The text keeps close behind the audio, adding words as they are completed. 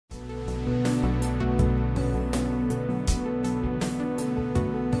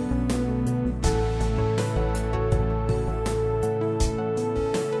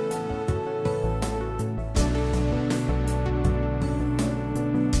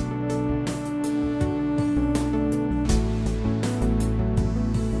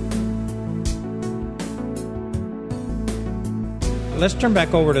let's turn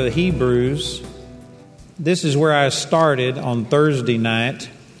back over to the Hebrews. This is where I started on Thursday night.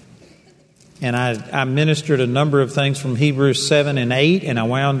 And I ministered a number of things from Hebrews 7 and 8, and I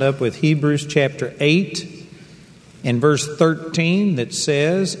wound up with Hebrews chapter 8 and verse 13 that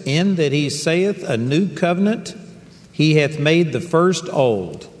says, "In that he saith a new covenant, he hath made the first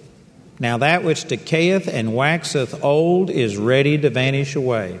old. Now that which decayeth and waxeth old is ready to vanish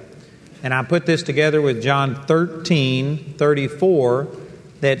away." And I put this together with John 13:34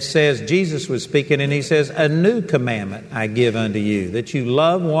 that says, Jesus was speaking, and he says, "A new commandment I give unto you, that you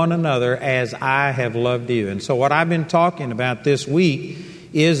love one another as I have loved you." And so what I've been talking about this week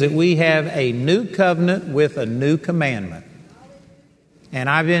is that we have a new covenant with a new commandment. And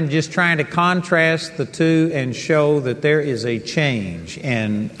I've been just trying to contrast the two and show that there is a change.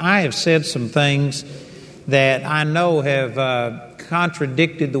 And I have said some things that I know have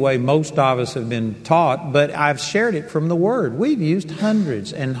contradicted the way most of us have been taught, but I've shared it from the Word. We've used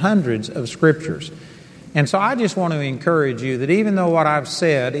hundreds and hundreds of scriptures. And so I just want to encourage you that even though what I've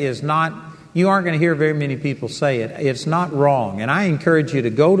said is not, you aren't going to hear very many people say it, it's not wrong. And I encourage you to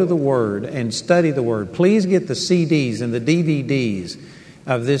go to the Word and study the Word. Please get the CDs and the DVDs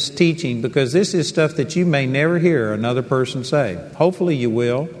of this teaching, because this is stuff that you may never hear another person say. Hopefully you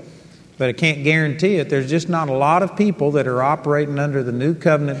will. But I can't guarantee it. There's just not a lot of people that are operating under the new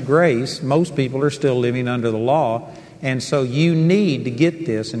covenant grace. Most people are still living under the law. And so you need to get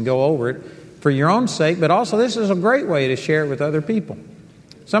this and go over it for your own sake. But also this is a great way to share it with other people.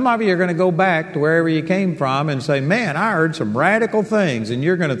 Some of you are going to go back to wherever you came from and say, "Man, I heard some radical things." And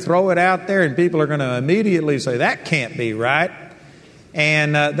you're going to throw it out there and people are going to immediately say, "That can't be right."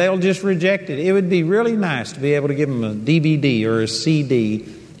 And they'll just reject it. It would be really nice to be able to give them a DVD or a CD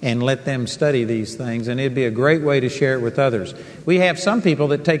and let them study these things, and it'd be a great way to share it with others. We have some people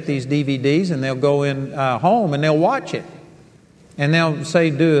that take these DVDs and they'll go in home and they'll watch it. And they'll say,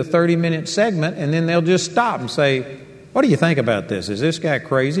 do a 30-minute segment, and then they'll just stop and say, "What do you think about this? Is this guy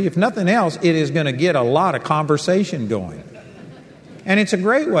crazy?" If nothing else, it is going to get a lot of conversation going. And it's a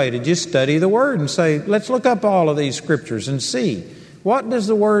great way to just study the Word and say, let's look up all of these scriptures and see, what does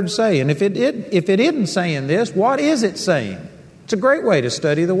the Word say? And if it isn't saying this, what is it saying? It's a great way to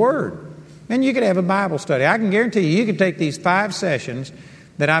study the Word. And you could have a Bible study. I can guarantee you could take these 5 sessions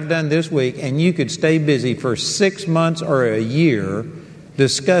that I've done this week and you could stay busy for 6 months or a year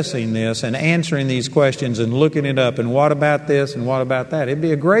discussing this and answering these questions and looking it up and what about this and what about that. It'd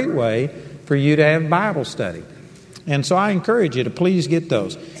be a great way for you to have Bible study. And so I encourage you to please get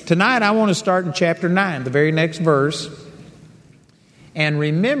those. Tonight I want to start in chapter 9, the very next verse. And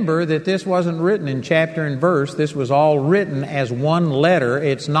remember that this wasn't written in chapter and verse. This was all written as one letter.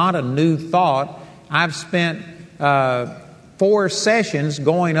 It's not a new thought. I've spent 4 sessions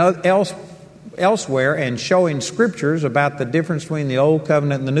going elsewhere and showing scriptures about the difference between the Old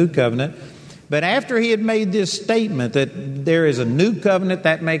Covenant and the New Covenant. But after he had made this statement that there is a new covenant,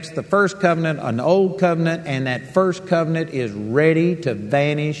 that makes the first covenant an old covenant, and that first covenant is ready to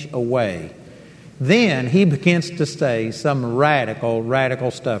vanish away, then he begins to say some radical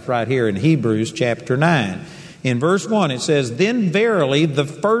stuff right here in Hebrews chapter 9. In verse 1 it says, "Then verily the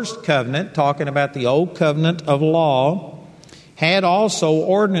first covenant," talking about the old covenant of law, "had also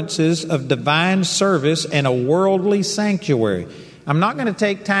ordinances of divine service and a worldly sanctuary." I'm not going to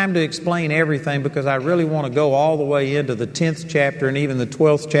take time to explain everything because I really want to go all the way into the 10th chapter and even the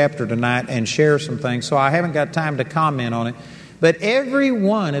 12th chapter tonight and share some things, so I haven't got time to comment on it. But every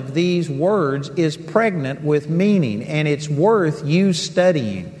one of these words is pregnant with meaning, and it's worth you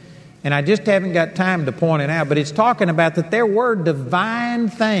studying. And I just haven't got time to point it out, but it's talking about that there were divine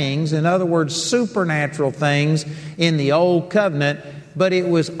things, in other words, supernatural things in the Old Covenant, but it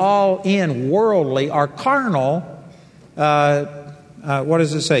was all in worldly or carnal, what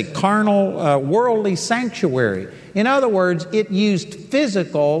does it say? Carnal, worldly sanctuary. In other words, it used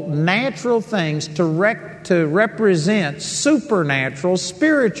physical, natural things to represent supernatural,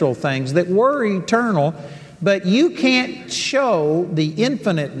 spiritual things that were eternal, but you can't show the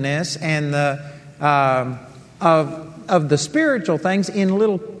infiniteness and the of the spiritual things in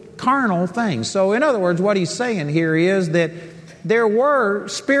little carnal things. So in other words, what he's saying here is that there were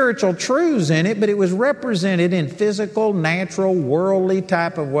spiritual truths in it, but it was represented in physical, natural, worldly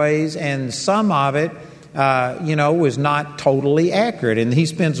type of ways, and some of it was not totally accurate. And he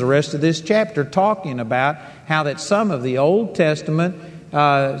spends the rest of this chapter talking about how that some of the Old Testament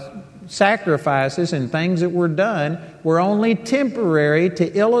sacrifices and things that were done were only temporary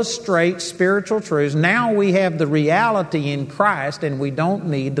to illustrate spiritual truths. Now we have the reality in Christ, and we don't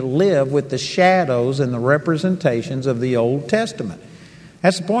need to live with the shadows and the representations of the Old Testament.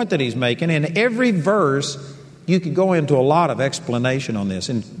 That's the point that he's making. In every verse You could go into a lot of explanation on this.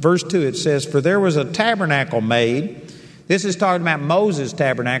 In verse 2 it says, "For there was a tabernacle made." This is talking about Moses'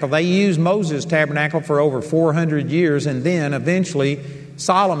 tabernacle. They used Moses' tabernacle for over 400 years, and then eventually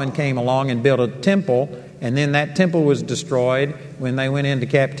Solomon came along and built a temple, and then that temple was destroyed when they went into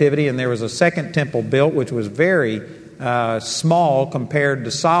captivity, and there was a second temple built, which was very small compared to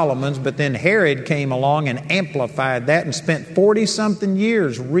Solomon's, but then Herod came along and amplified that and spent 40-something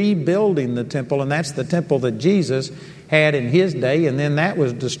years rebuilding the temple, and that's the temple that Jesus had in his day, and then that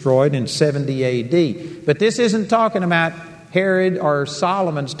was destroyed in 70 A.D. But this isn't talking about Herod or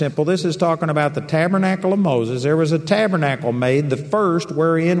Solomon's temple. This is talking about the tabernacle of Moses. There was a tabernacle made, the first,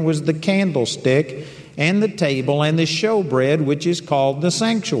 wherein was the candlestick and the table and the showbread, which is called the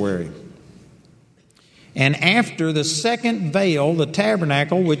sanctuary. And after the second veil, the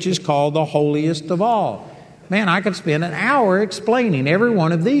tabernacle, which is called the holiest of all. Man, I could spend an hour explaining every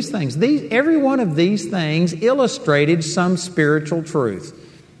one of these things. Every one of these things illustrated some spiritual truth.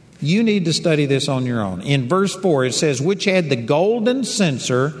 You need to study this on your own. In verse 4, it says, "Which had the golden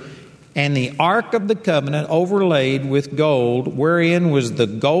censer and the ark of the covenant overlaid with gold, wherein was the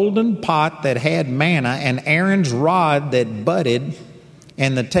golden pot that had manna, and Aaron's rod that budded,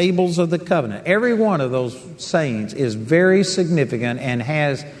 and the tables of the covenant." Every one of those sayings is very significant and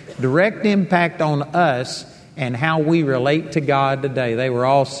has direct impact on us and how we relate to God today. They were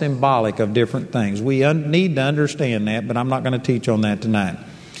all symbolic of different things. We need to understand that, but I'm not going to teach on that tonight.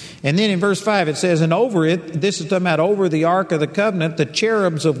 And then in verse 5 it says, "And over it," this is talking about over the ark of the covenant, "the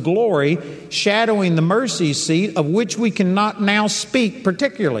cherubs of glory, shadowing the mercy seat, of which we cannot now speak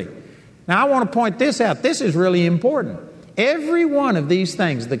particularly." Now I want to point this out. This is really important. Every one of these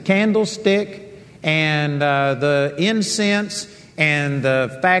things, the candlestick and the incense and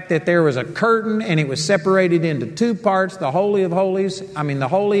the fact that there was a curtain and it was separated into two parts, the Holy of Holies, the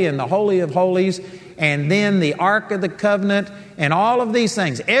Holy and the Holy of Holies, and then the Ark of the Covenant, and all of these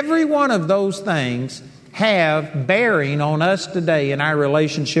things. Every one of those things have bearing on us today in our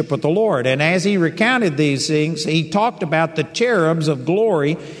relationship with the Lord. And as he recounted these things, he talked about the cherubs of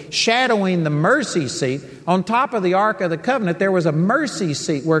glory shadowing the mercy seat. On top of the Ark of the Covenant, there was a mercy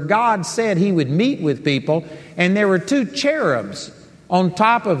seat where God said he would meet with people, and there were two cherubs on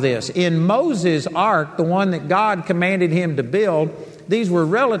top of this. In Moses' ark, the one that God commanded him to build, these were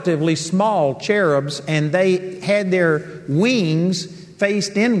relatively small cherubs, and they had their wings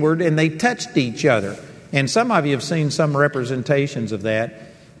faced inward, and they touched each other. And some of you have seen some representations of that.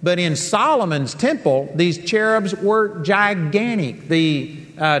 But in Solomon's temple, these cherubs were gigantic. The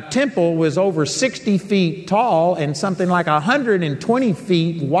temple was over 60 feet tall and something like 120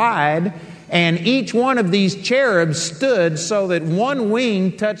 feet wide. And each one of these cherubs stood so that one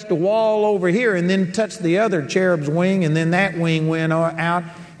wing touched the wall over here and then touched the other cherub's wing, and then that wing went out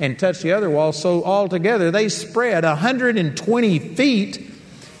and touched the other wall. So altogether, they spread 120 feet.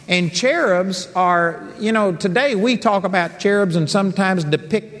 And cherubs are, today we talk about cherubs and sometimes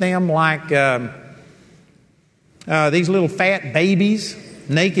depict them like these little fat babies,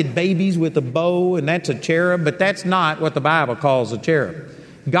 naked babies with a bow, and that's a cherub. But that's not what the Bible calls a cherub.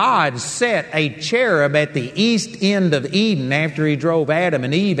 God set a cherub at the east end of Eden after he drove Adam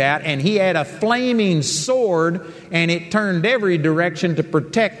and Eve out, and he had a flaming sword, and it turned every direction to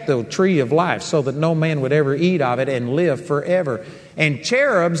protect the tree of life so that no man would ever eat of it and live forever. And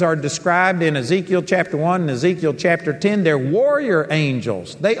cherubs are described in Ezekiel chapter 1 and Ezekiel chapter 10. They're warrior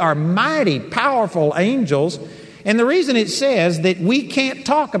angels. They are mighty, powerful angels. And the reason it says that we can't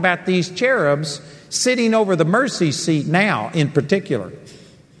talk about these cherubs sitting over the mercy seat now in particular,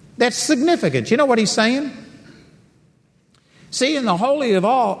 that's significant. You know what he's saying? See, in the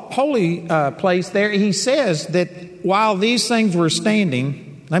holy place there, he says that while these things were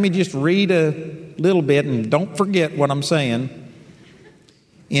standing, let me just read a little bit and don't forget what I'm saying.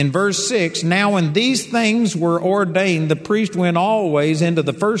 In verse 6, "Now when these things were ordained, the priest went always into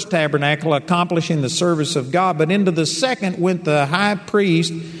the first tabernacle, accomplishing the service of God. But into the second went the high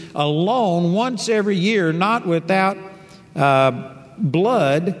priest alone once every year, not without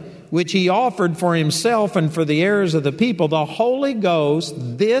blood, which he offered for himself and for the errors of the people, the Holy Ghost,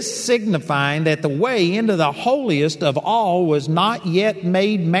 this signifying that the way into the holiest of all was not yet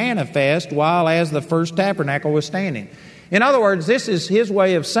made manifest, while as the first tabernacle was standing." In other words, this is his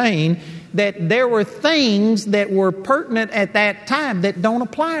way of saying that there were things that were pertinent at that time that don't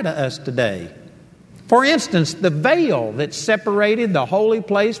apply to us today. For instance, the veil that separated the holy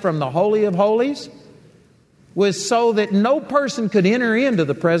place from the Holy of Holies was so that no person could enter into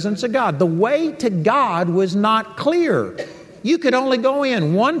the presence of God. The way to God was not clear. You could only go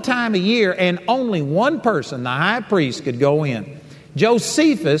in one time a year, and only one person, the high priest, could go in.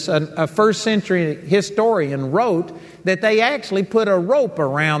 Josephus, a first century historian, wrote that they actually put a rope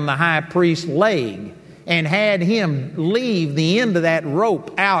around the high priest's leg and had him leave the end of that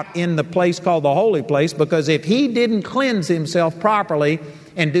rope out in the place called the holy place, because if he didn't cleanse himself properly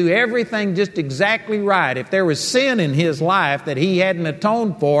and do everything just exactly right, if there was sin in his life that he hadn't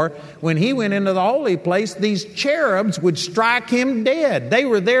atoned for, when he went into the holy place, these cherubs would strike him dead. They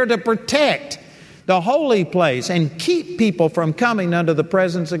were there to protect the holy place and keep people from coming under the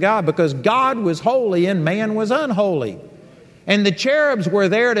presence of God, because God was holy and man was unholy. And the cherubs were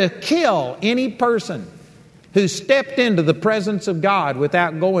there to kill any person who stepped into the presence of God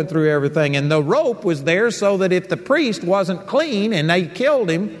without going through everything. And the rope was there so that if the priest wasn't clean and they killed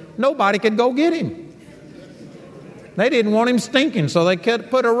him, nobody could go get him. They didn't want him stinking, so they could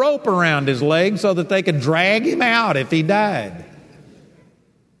put a rope around his leg so that they could drag him out if he died.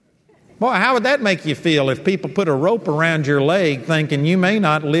 Boy, how would that make you feel if people put a rope around your leg thinking you may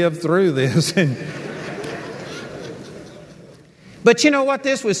not live through this? But you know what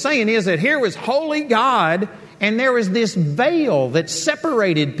this was saying is that here was holy God, and there was this veil that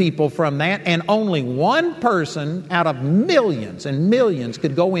separated people from that, and only one person out of millions and millions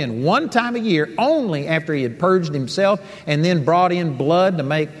could go in one time a year, only after he had purged himself and then brought in blood to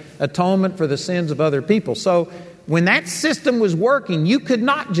make atonement for the sins of other people. So when that system was working, you could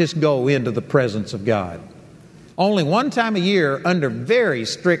not just go into the presence of God. Only one time a year under very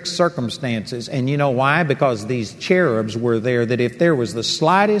strict circumstances. And you know why? Because these cherubs were there, that if there was the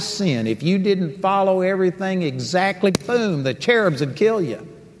slightest sin, if you didn't follow everything exactly, boom, the cherubs would kill you.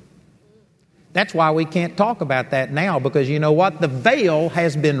 That's why we can't talk about that now, because you know what? The veil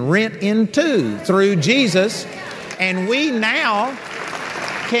has been rent in two through Jesus, and we now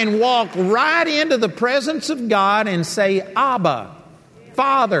can walk right into the presence of God and say, Abba,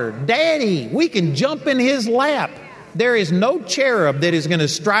 Father, Daddy. We can jump in His lap. There is no cherub that is going to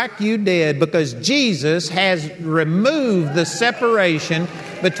strike you dead, because Jesus has removed the separation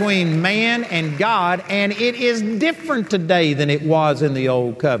between man and God, and it is different today than it was in the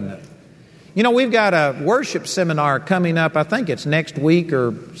Old Covenant. You know, we've got a worship seminar coming up. I think it's next week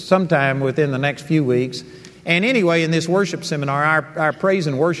or sometime within the next few weeks. And anyway, in this worship seminar, our praise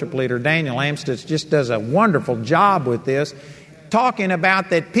and worship leader, Daniel Amstutz, just does a wonderful job with this, talking about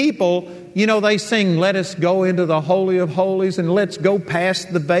that people, you know, they sing, let us go into the Holy of Holies, and let's go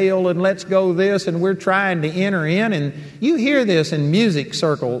past the veil, and let's go this, and we're trying to enter in. And you hear this in music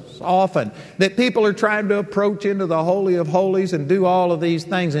circles often, that people are trying to approach into the Holy of Holies and do all of these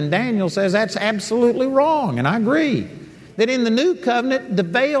things. And Daniel says that's absolutely wrong, and I agree. That in the new covenant, the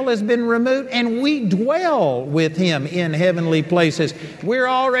veil has been removed, and we dwell with Him in heavenly places. We're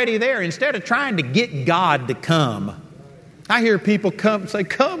already there. Instead of trying to get God to come, I hear people come and say,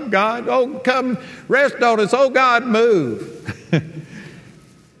 come, God. Oh, come rest on us. Oh, God, move.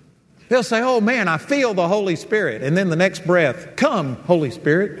 They'll say, oh, man, I feel the Holy Spirit. And then the next breath, come, Holy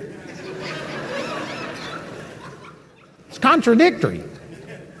Spirit. It's contradictory.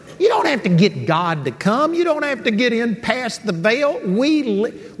 You don't have to get God to come. You don't have to get in past the veil.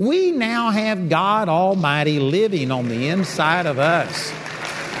 We now have God Almighty living on the inside of us.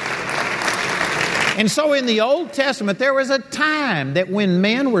 And so in the Old Testament, there was a time that when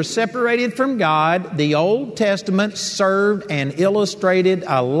men were separated from God, the Old Testament served and illustrated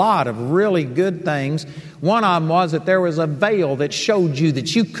a lot of really good things. One of them was that there was a veil that showed you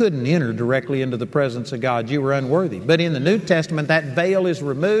that you couldn't enter directly into the presence of God. You were unworthy. But in the New Testament, that veil is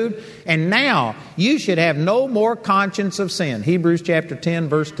removed, and now you should have no more conscience of sin. Hebrews chapter 10,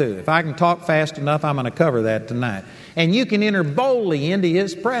 verse 2. If I can talk fast enough, I'm going to cover that tonight. And you can enter boldly into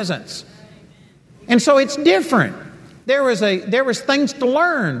His presence. And so it's different. There was things to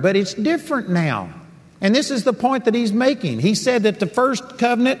learn, but it's different now. And this is the point that he's making. He said that the first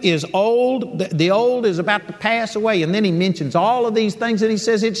covenant is old. The old is about to pass away. And then he mentions all of these things, and he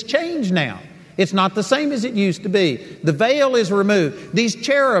says it's changed now. It's not the same as it used to be. The veil is removed. These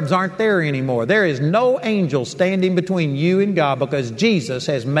cherubs aren't there anymore. There is no angel standing between you and God, because Jesus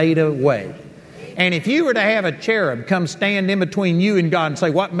has made a way. And if you were to have a cherub come stand in between you and God and say,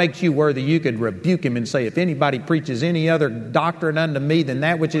 what makes you worthy? You could rebuke him and say, if anybody preaches any other doctrine unto me than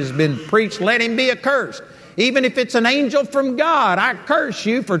that which has been preached, let him be accursed. Even if it's an angel from God, I curse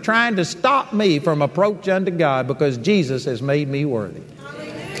you for trying to stop me from approach unto God, because Jesus has made me worthy.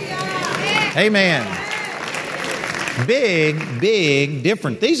 Amen. Big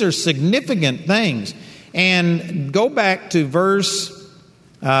difference. These are significant things. And go back to verse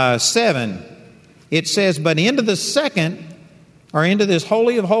 7. It says, but into the second, or into this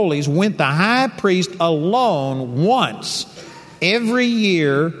Holy of Holies, went the high priest alone once every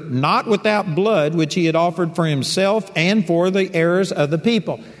year, not without blood, which he had offered for himself and for the errors of the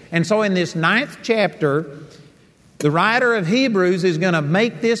people. And so in this 9th chapter, the writer of Hebrews is going to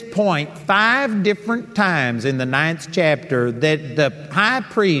make this point 5 different times in the 9th chapter, that the high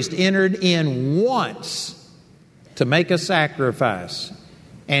priest entered in once to make a sacrifice.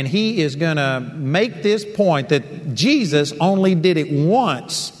 And he is going to make this point that Jesus only did it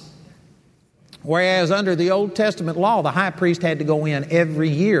once. Whereas under the Old Testament law, the high priest had to go in every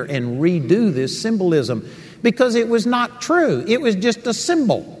year and redo this symbolism because it was not true. It was just a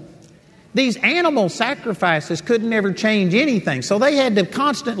symbol. These animal sacrifices could never change anything, so they had to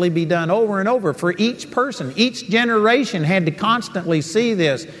constantly be done over and over for each person. Each generation had to constantly see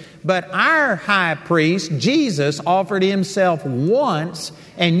this. But our high priest, Jesus, offered himself once,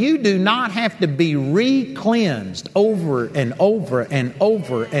 and you do not have to be re-cleansed over and over and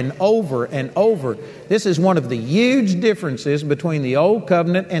over and over and over. This is one of the huge differences between the Old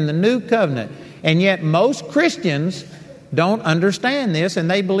Covenant and the New Covenant. And yet most Christians don't understand this, and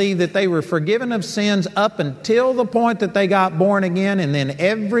they believe that they were forgiven of sins up until the point that they got born again, and then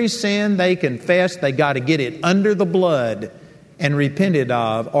every sin they confess, they got to get it under the blood and repented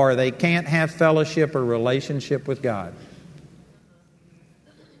of, or they can't have fellowship or relationship with God.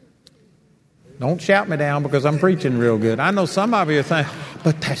 Don't shout me down because I'm preaching real good. I know some of you are thinking,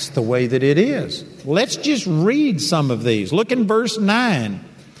 but that's the way that it is. Let's just read some of these. Look in verse 9.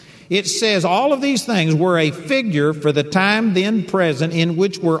 It says, all of these things were a figure for the time then present, in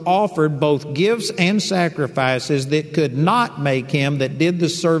which were offered both gifts and sacrifices that could not make him that did the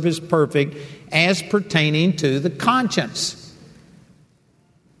service perfect, as pertaining to the conscience.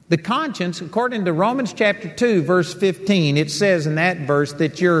 The conscience, according to Romans chapter 2, verse 15, it says in that verse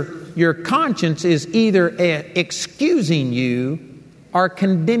that your conscience is either excusing you or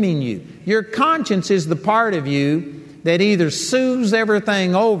condemning you. Your conscience is the part of you that either sues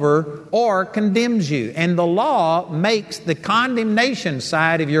everything over or condemns you. And the law makes the condemnation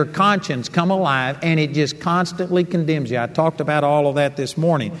side of your conscience come alive, and it just constantly condemns you. I talked about all of that this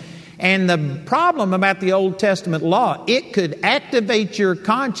morning. And the problem about the Old Testament law, it could activate your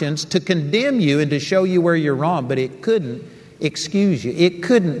conscience to condemn you and to show you where you're wrong, but it couldn't excuse you. It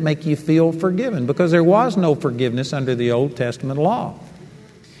couldn't make you feel forgiven because there was no forgiveness under the Old Testament law.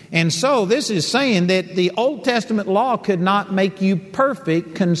 And so this is saying that the Old Testament law could not make you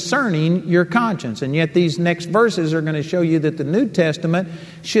perfect concerning your conscience. And yet these next verses are going to show you that the New Testament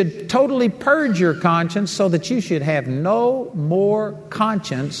should totally purge your conscience so that you should have no more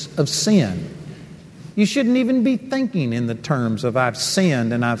conscience of sin. You shouldn't even be thinking in the terms of I've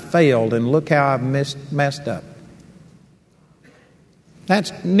sinned and I've failed and look how I've messed up.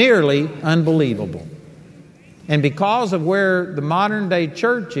 That's nearly unbelievable. And because of where the modern day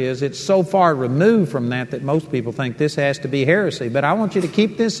church is, it's so far removed from that most people think this has to be heresy. But I want you to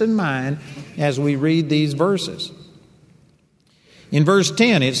keep this in mind as we read these verses. In verse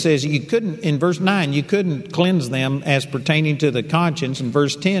 10, it says in verse 9, you couldn't cleanse them as pertaining to the conscience. In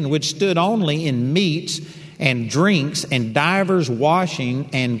verse 10, which stood only in meats and drinks and divers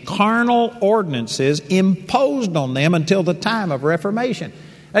washing and carnal ordinances imposed on them until the time of Reformation.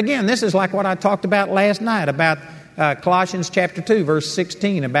 Again, this is like what I talked about last night about Colossians chapter 2, verse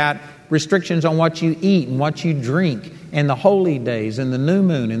 16, about restrictions on what you eat and what you drink and the holy days and the new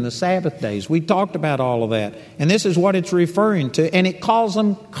moon and the Sabbath days. We talked about all of that. And this is what it's referring to. And it calls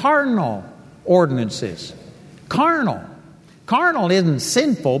them carnal ordinances. Carnal. Carnal isn't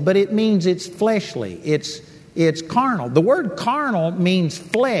sinful, but it means it's fleshly. It's carnal. The word carnal means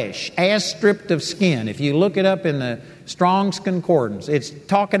flesh as stripped of skin. If you look it up in the Strong's Concordance, it's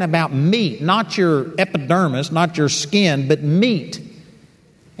talking about meat, not your epidermis, not your skin, but meat.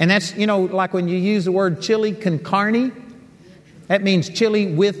 And that's, like when you use the word chili con carne, that means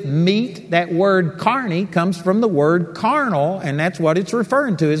chili with meat. That word carne comes from the word carnal, and that's what it's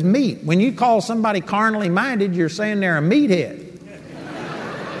referring to, is meat. When you call somebody carnally minded, you're saying they're a meathead.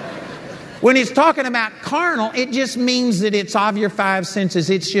 When it's talking about carnal, it just means that it's of your 5 senses.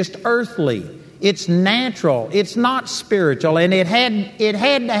 It's just earthly. It's natural. It's not spiritual. And it had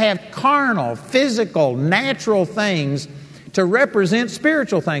to have carnal, physical, natural things to represent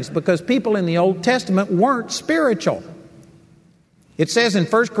spiritual things, because people in the Old Testament weren't spiritual. It says in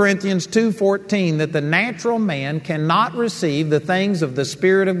 1 Corinthians 2:14 that the natural man cannot receive the things of the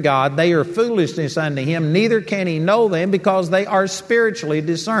Spirit of God. They are foolishness unto him, neither can he know them, because they are spiritually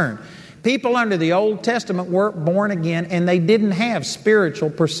discerned. People under the Old Testament weren't born again, and they didn't have spiritual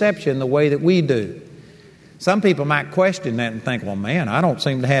perception the way that we do. Some people might question that and think, well, man, I don't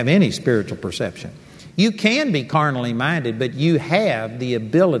seem to have any spiritual perception. You can be carnally minded, but you have the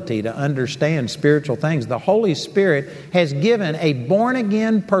ability to understand spiritual things. The Holy Spirit has given a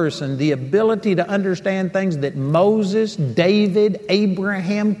born-again person the ability to understand things that Moses, David,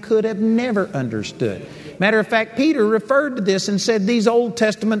 Abraham could have never understood. Matter of fact, Peter referred to this and said these Old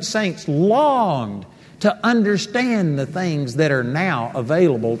Testament saints longed to understand the things that are now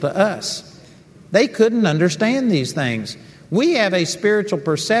available to us. They couldn't understand these things. We have a spiritual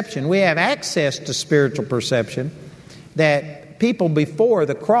perception. We have access to spiritual perception that people before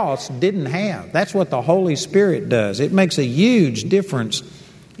the cross didn't have. That's what the Holy Spirit does. It makes a huge difference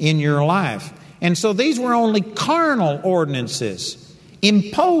in your life. And so these were only carnal ordinances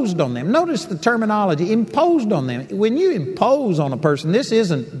imposed on them. Notice the terminology, imposed on them. When you impose on a person, this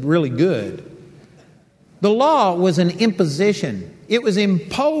isn't really good. The law was an imposition. It was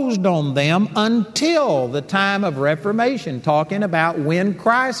imposed on them until the time of Reformation, talking about when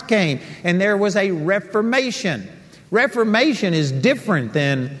Christ came. And there was a Reformation. Reformation is different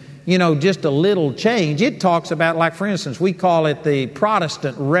than, just a little change. It talks about, like for instance, we call it the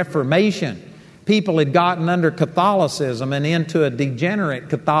Protestant Reformation. People had gotten under Catholicism and into a degenerate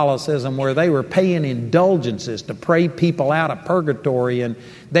Catholicism where they were paying indulgences to pray people out of purgatory, and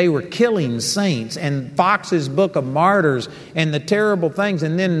they were killing saints, and Fox's Book of Martyrs and the terrible things.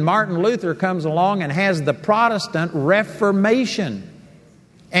 And then Martin Luther comes along and has the Protestant Reformation.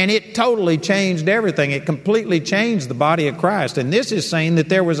 And it totally changed everything. It completely changed the body of Christ. And this is saying that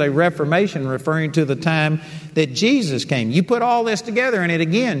there was a Reformation referring to the time that Jesus came. You put all this together and it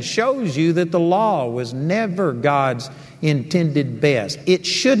again shows you that the law was never God's intended best. It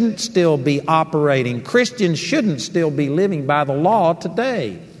shouldn't still be operating. Christians shouldn't still be living by the law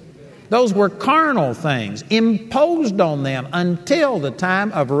today. Those were carnal things imposed on them until the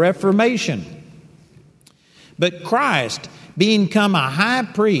time of Reformation. But Christ, being come a high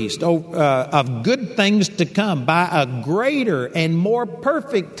priest of good things to come by a greater and more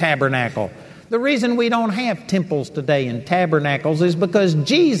perfect tabernacle. The reason we don't have temples today and tabernacles is because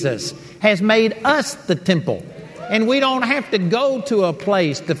Jesus has made us the temple. And we don't have to go to a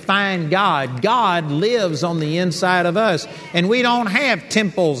place to find God. God lives on the inside of us. And we don't have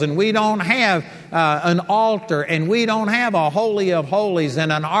temples, and we don't have an altar, and we don't have a Holy of Holies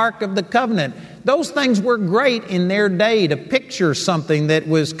and an Ark of the Covenant. Those things were great in their day to picture something that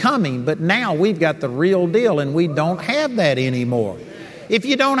was coming, but now we've got the real deal, and we don't have that anymore. If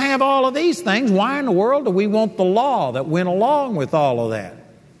you don't have all of these things, why in the world do we want the law that went along with all of that?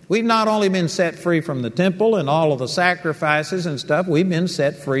 We've not only been set free from the temple and all of the sacrifices and stuff, we've been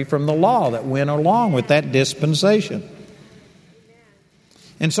set free from the law that went along with that dispensation.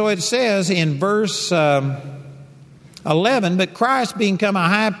 And so it says in verse 11, but Christ being come a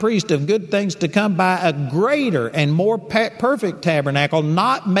high priest of good things to come by a greater and more perfect tabernacle,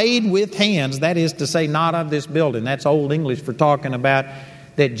 not made with hands, that is to say, not of this building. That's Old English for talking about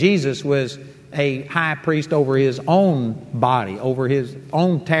that Jesus was a high priest over his own body, over his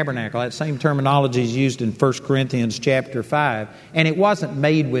own tabernacle. That same terminology is used in 1 Corinthians chapter 5. And it wasn't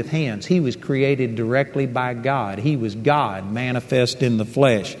made with hands. He was created directly by God. He was God manifest in the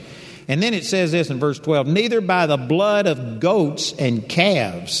flesh. And then it says this in verse 12, neither by the blood of goats and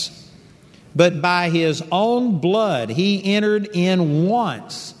calves, but by his own blood he entered in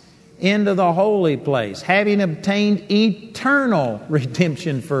once into the holy place, having obtained eternal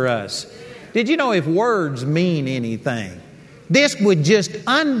redemption for us. Did you know if words mean anything, this would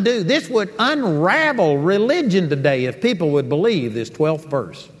unravel religion today if people would believe this 12th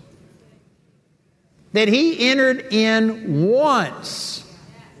verse. That he entered in once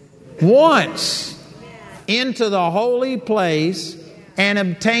into the holy place and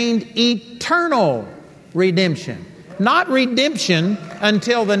obtained eternal redemption. Not redemption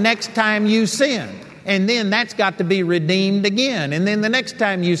until the next time you sin. And then that's got to be redeemed again. And then the next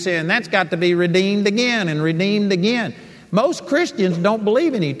time you sin, that's got to be redeemed again and redeemed again. Most Christians don't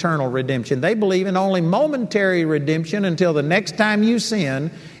believe in eternal redemption. They believe in only momentary redemption until the next time you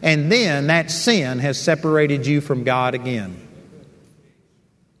sin, and then that sin has separated you from God again.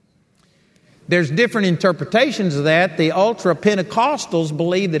 There's different interpretations of that. The ultra-Pentecostals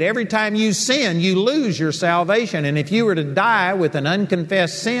believe that every time you sin, you lose your salvation. And if you were to die with an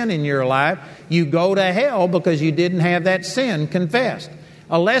unconfessed sin in your life, you go to hell because you didn't have that sin confessed.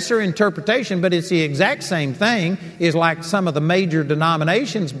 A lesser interpretation, but it's the exact same thing, is like some of the major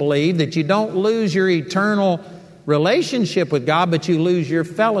denominations believe, that you don't lose your eternal relationship with God, but you lose your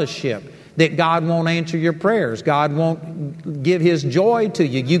fellowship. That God won't answer your prayers. God won't give His joy to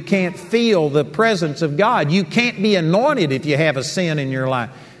you. You can't feel the presence of God. You can't be anointed if you have a sin in your life.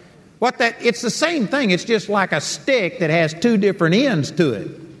 It's the same thing. It's just like a stick that has two different ends to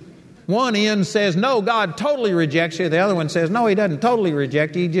it. One end says, no, God totally rejects you. The other one says, no, He doesn't totally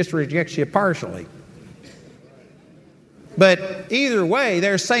reject you. He just rejects you partially. But either way,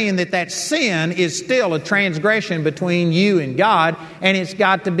 they're saying that sin is still a transgression between you and God, and it's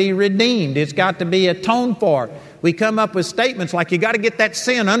got to be redeemed. It's got to be atoned for. We come up with statements like, you got to get that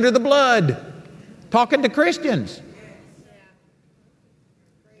sin under the blood. Talking to Christians.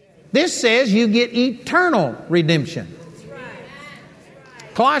 This says you get eternal redemption.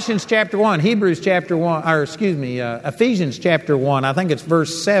 Colossians chapter 1, Ephesians chapter 1, I think it's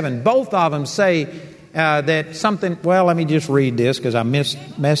verse 7. Both of them say that something, well, let me just read this because I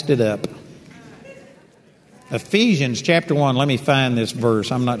messed it up. Ephesians chapter 1, let me find this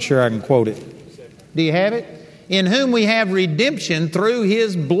verse. I'm not sure I can quote it. Do you have it? In whom we have redemption through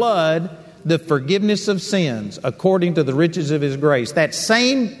His blood, the forgiveness of sins, according to the riches of His grace. That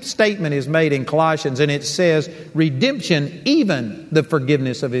same statement is made in Colossians, and it says, redemption, even the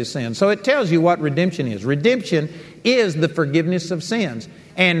forgiveness of His sins. So it tells you what redemption is. Redemption is the forgiveness of sins.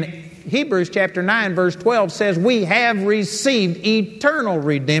 And Hebrews chapter 9, verse 12 says, we have received eternal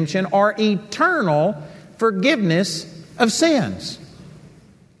redemption or eternal forgiveness of sins.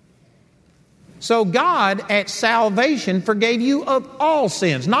 So God at salvation forgave you of all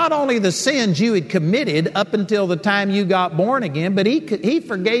sins. Not only the sins you had committed up until the time you got born again, but He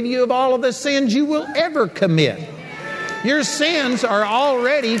forgave you of all of the sins you will ever commit. Your sins are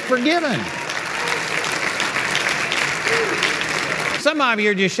already forgiven. Some of you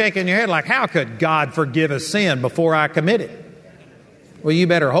are just shaking your head like, how could God forgive a sin before I commit it? Well, you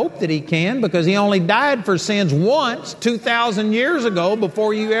better hope that He can, because He only died for sins once 2,000 years ago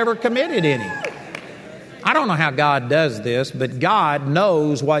before you ever committed any. I don't know how God does this, but God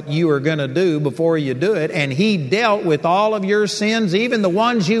knows what you are going to do before you do it, and He dealt with all of your sins, even the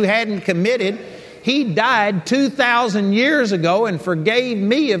ones you hadn't committed. He died 2,000 years ago and forgave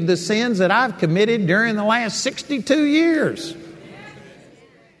me of the sins that I've committed during the last 62 years.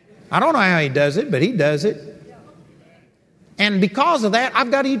 I don't know how He does it, but He does it. And because of that,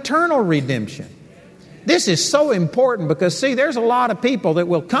 I've got eternal redemption. This is so important because, see, there's a lot of people that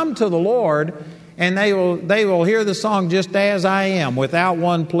will come to the Lord and they will hear the song, Just As I Am, without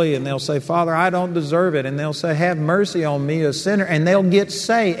one plea. And they'll say, Father, I don't deserve it. And they'll say, have mercy on me, a sinner. And they'll get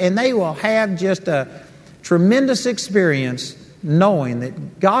saved. And they will have just a tremendous experience knowing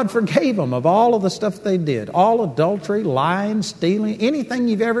that God forgave them of all of the stuff they did. All adultery, lying, stealing, anything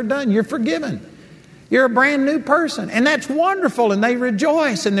you've ever done, you're forgiven. You're a brand new person. And that's wonderful. And they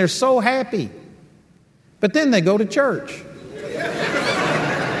rejoice and they're so happy. But then they go to church.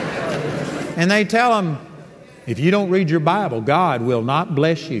 And they tell them, if you don't read your Bible, God will not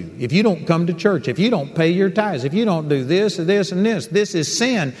bless you. If you don't come to church, if you don't pay your tithes, if you don't do this and this and this is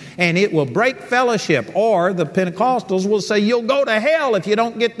sin and it will break fellowship. Or the Pentecostals will say, you'll go to hell if you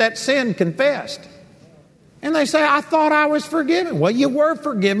don't get that sin confessed. And they say, I thought I was forgiven. Well, you were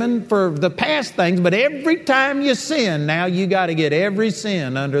forgiven for the past things, but every time you sin, now you got to get every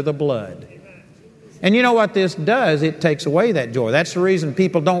sin under the blood. And you know what this does? It takes away that joy. That's the reason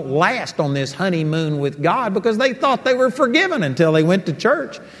people don't last on this honeymoon with God, because they thought they were forgiven until they went to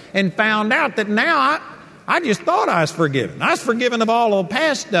church and found out that now I just thought I was forgiven. I was forgiven of all of the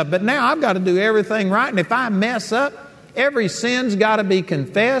past stuff, but now I've got to do everything right. And if I mess up, every sin's got to be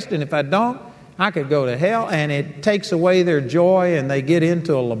confessed. And if I don't, I could go to hell. And it takes away their joy and they get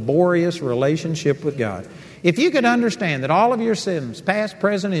into a laborious relationship with God. If you could understand that all of your sins, past,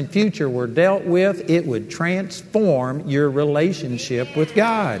 present, and future, were dealt with, it would transform your relationship with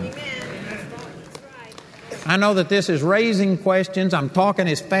God. I know that this is raising questions. I'm talking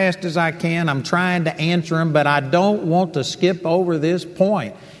as fast as I can. I'm trying to answer them, but I don't want to skip over this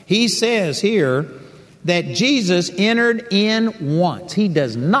point. He says here that Jesus entered in once. He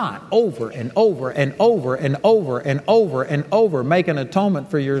does not over and over and over and over and over and over make an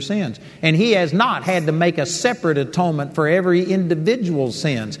atonement for your sins. And He has not had to make a separate atonement for every individual's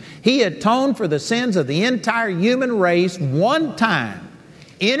sins. He atoned for the sins of the entire human race one time,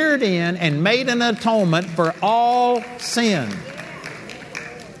 entered in and made an atonement for all sin.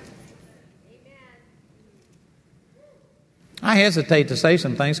 I hesitate to say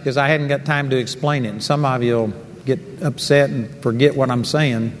some things because I hadn't got time to explain it. And some of you will get upset and forget what I'm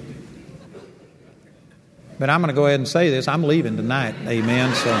saying. But I'm going to go ahead and say this. I'm leaving tonight.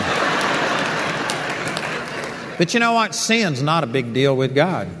 Amen. So, but you know what? Sin's not a big deal with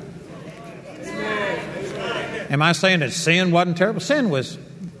God. Am I saying that sin wasn't terrible? Sin was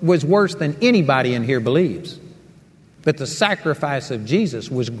worse than anybody in here believes. But the sacrifice of Jesus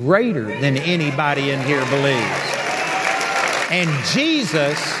was greater than anybody in here believes. And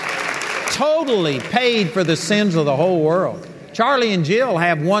Jesus totally paid for the sins of the whole world. Charlie and Jill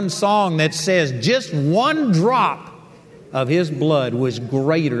have one song that says, just one drop of His blood was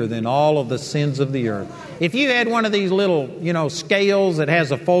greater than all of the sins of the earth. If you had one of these little, scales that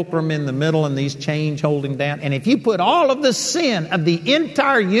has a fulcrum in the middle and these chains holding down, and if you put all of the sin of the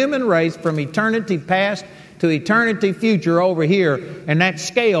entire human race from eternity past to eternity future over here, and that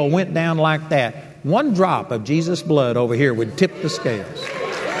scale went down like that, one drop of Jesus' blood over here would tip the scales.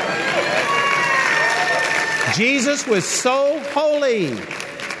 Jesus was so holy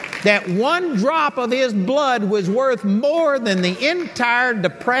that one drop of His blood was worth more than the entire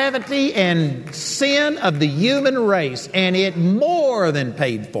depravity and sin of the human race, and it more than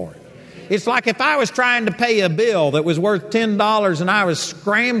paid for it. It's like if I was trying to pay a bill that was worth $10 and I was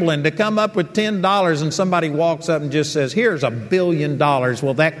scrambling to come up with $10 and somebody walks up and just says, here's $1 billion,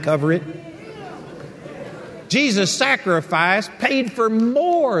 will that cover it? Jesus' sacrifice paid for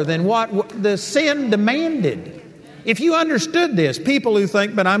more than what the sin demanded. If you understood this, people who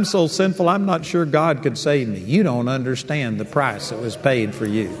think, but I'm so sinful, I'm not sure God could save me. You don't understand the price that was paid for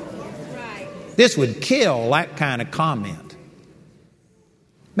you. This would kill that kind of comment.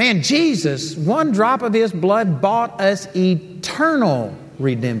 Man, Jesus, one drop of His blood bought us eternal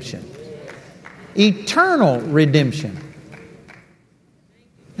redemption. Eternal redemption.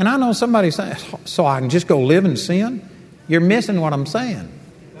 And I know somebody saying, so I can just go live in sin? You're missing what I'm saying.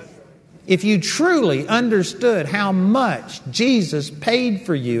 If you truly understood how much Jesus paid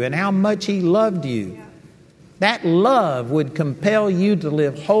for you and how much He loved you, that love would compel you to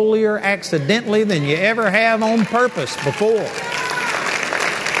live holier accidentally than you ever have on purpose before.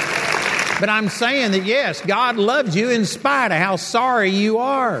 But I'm saying that, yes, God loves you in spite of how sorry you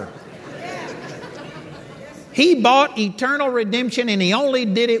are. He bought eternal redemption, and He only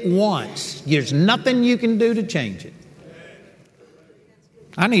did it once. There's nothing you can do to change it.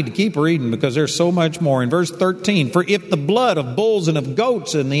 I need to keep reading because there's so much more. In verse 13, for if the blood of bulls and of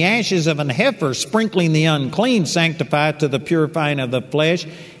goats and the ashes of an heifer sprinkling the unclean sanctify to the purifying of the flesh,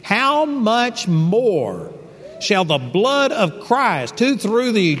 how much more shall the blood of Christ, who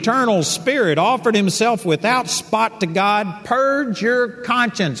through the eternal Spirit offered Himself without spot to God, purge your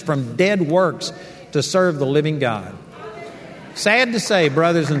conscience from dead works to serve the living God? Sad to say,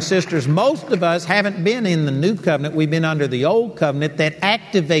 brothers and sisters, most of us haven't been in the new covenant. We've been under the old covenant that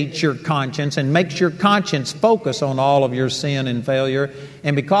activates your conscience and makes your conscience focus on all of your sin and failure.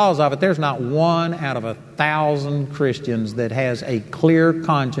 And because of it, there's not one out of 1,000 Christians that has a clear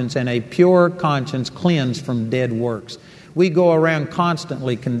conscience and a pure conscience cleansed from dead works. We go around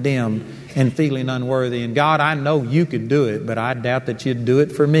constantly condemned and feeling unworthy. And God, I know you could do it, but I doubt that you'd do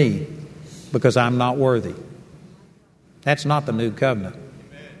it for me because I'm not worthy. That's not the new covenant.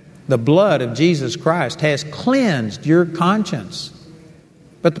 The blood of Jesus Christ has cleansed your conscience.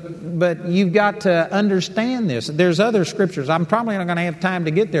 But you've got to understand this. There's other scriptures. I'm probably not going to have time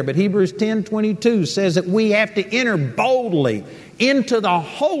to get there, but Hebrews 10:22 says that we have to enter boldly into the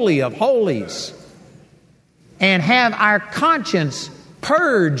Holy of Holies and have our conscience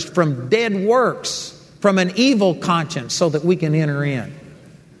purged from dead works, from an evil conscience, so that we can enter in.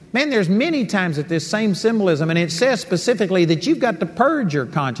 Man, there's many times that this same symbolism, and it says specifically that you've got to purge your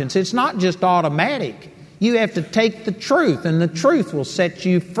conscience. It's not just automatic. You have to take the truth, and the truth will set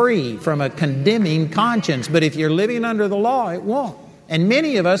you free from a condemning conscience. But if you're living under the law, it won't. And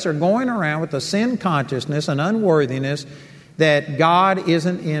many of us are going around with a sin consciousness and unworthiness that God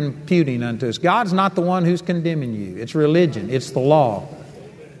isn't imputing unto us. God's not the one who's condemning you. It's religion. It's the law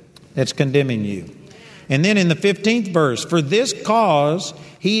that's condemning you. And then in the 15th verse, for this cause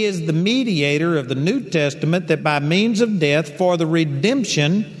He is the mediator of the New Testament, that by means of death for the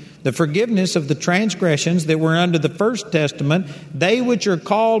redemption, the forgiveness of the transgressions that were under the First Testament, they which are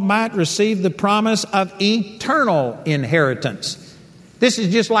called might receive the promise of eternal inheritance. This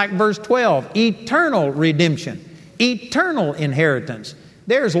is just like verse 12, eternal redemption, eternal inheritance.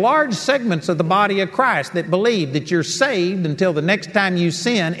 There's large segments of the body of Christ that believe that you're saved until the next time you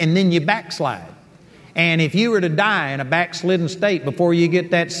sin and then you backslide. And if you were to die in a backslidden state before you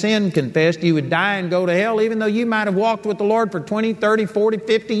get that sin confessed, you would die and go to hell, even though you might have walked with the Lord for 20, 30, 40,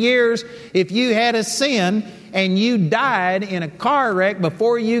 50 years. If you had a sin and you died in a car wreck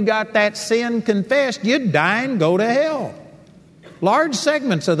before you got that sin confessed, you'd die and go to hell. Large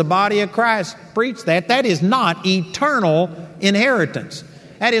segments of the body of Christ preach that. That is not eternal inheritance.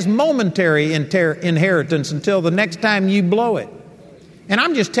 That is momentary inheritance until the next time you blow it. And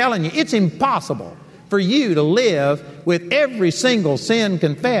I'm just telling you, it's impossible for you to live with every single sin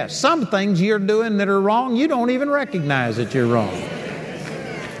confessed. Some things you're doing that are wrong, you don't even recognize that you're wrong.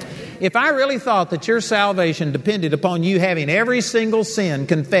 If I really thought that your salvation depended upon you having every single sin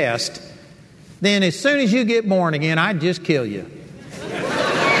confessed, then as soon as you get born again, I'd just kill you.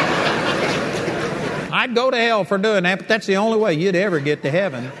 I'd go to hell for doing that, but that's the only way you'd ever get to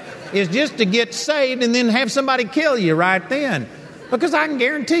heaven, is just to get saved and then have somebody kill you right then. Because I can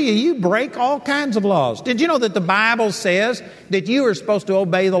guarantee you, you break all kinds of laws. Did you know that the Bible says that you are supposed to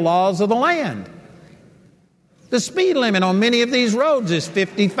obey the laws of the land? The speed limit on many of these roads is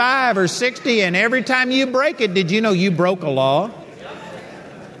 55 or 60, and every time you break it, did you know you broke a law?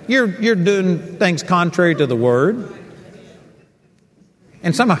 You're doing things contrary to the Word.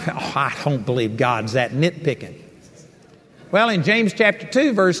 And some of you, I don't believe God's that nitpicking. Well, in James chapter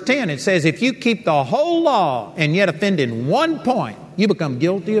 2, verse 10, it says, if you keep the whole law and yet offend in one point, you become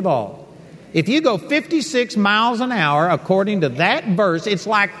guilty of all. If you go 56 miles an hour, according to that verse, it's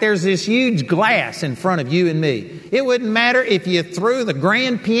like there's this huge glass in front of you and me. It wouldn't matter if you threw the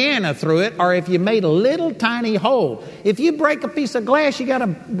grand piano through it or if you made a little tiny hole. If you break a piece of glass, you got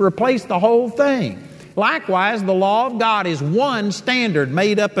to replace the whole thing. Likewise, the law of God is one standard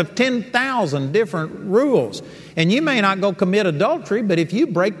made up of 10,000 different rules. And you may not go commit adultery, but if you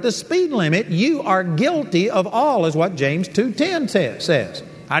break the speed limit, you are guilty of all, is what James 2:10 says.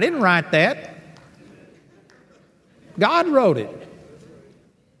 I didn't write that. God wrote it.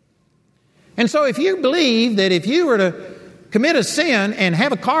 And so if you believe that if you were to commit a sin and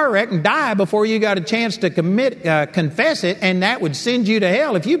have a car wreck and die before you got a chance to confess it, and that would send you to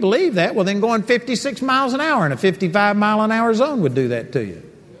hell, if you believe that, well then going 56 miles an hour in a 55 mile an hour zone would do that to you.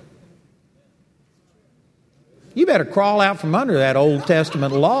 You better crawl out from under that Old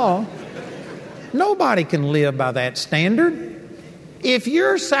Testament law. Nobody can live by that standard. If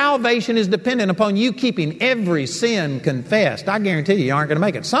your salvation is dependent upon you keeping every sin confessed, I guarantee you aren't going to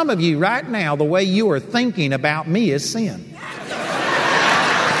make it. Some of you right now, the way you are thinking about me is sin.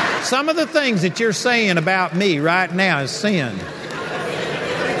 Some of the things that you're saying about me right now is sin.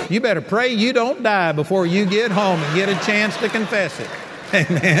 You better pray you don't die before you get home and get a chance to confess it.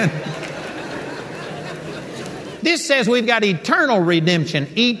 Amen. This says we've got eternal redemption,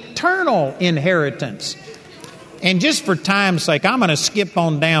 eternal inheritance. And just for time's sake, I'm going to skip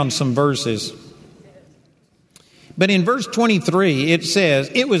on down some verses. But in verse 23, it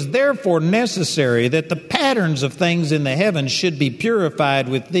says, it was therefore necessary that the patterns of things in the heavens should be purified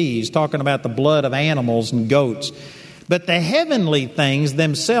with these, talking about the blood of animals and goats, but the heavenly things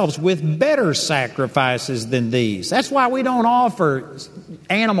themselves with better sacrifices than these. That's why we don't offer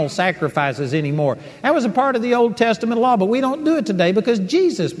animal sacrifices anymore. That was a part of the Old Testament law, but we don't do it today because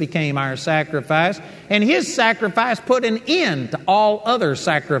Jesus became our sacrifice, and His sacrifice put an end to all other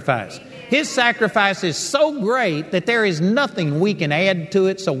sacrifice. His sacrifice is so great that there is nothing we can add to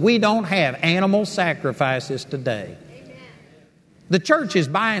it, so we don't have animal sacrifices today. The church has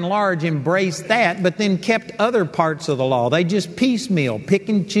by and large embraced that, but then kept other parts of the law. They just piecemeal, pick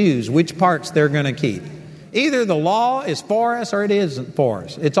and choose which parts they're going to keep. Either the law is for us or it isn't for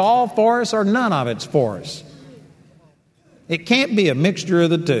us. It's all for us or none of it's for us. It can't be a mixture of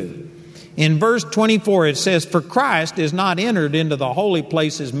the two. In verse 24 it says, for Christ is not entered into the holy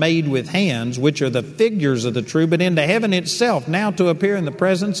places made with hands, which are the figures of the true, but into heaven itself, now to appear in the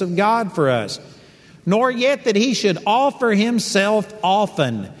presence of God for us. Nor yet that He should offer Himself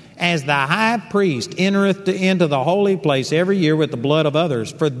often, as the high priest entereth into the holy place every year with the blood of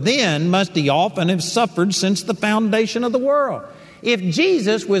others. For then must He often have suffered since the foundation of the world. If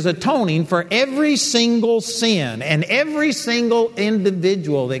Jesus was atoning for every single sin and every single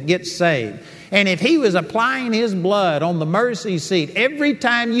individual that gets saved, and if He was applying His blood on the mercy seat every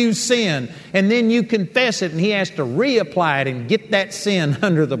time you sin, and then you confess it and He has to reapply it and get that sin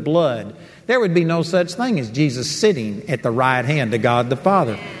under the blood, there would be no such thing as Jesus sitting at the right hand of God the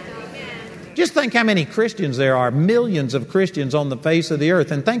Father. Just think how many Christians there are, millions of Christians on the face of the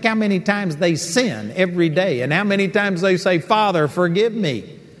earth, and think how many times they sin every day, and how many times they say, Father, forgive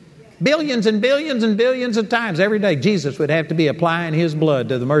me. Billions and billions and billions of times every day, Jesus would have to be applying His blood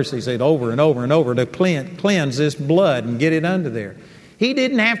to the mercy seat over and over and over to cleanse this blood and get it under there. He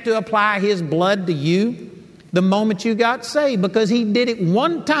didn't have to apply His blood to you the moment you got saved, because He did it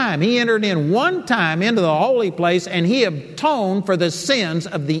one time. He entered in one time into the holy place, and He atoned for the sins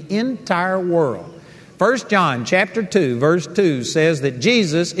of the entire world. 1 John chapter 2, verse 2 says that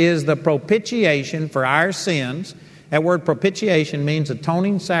Jesus is the propitiation for our sins. That word propitiation means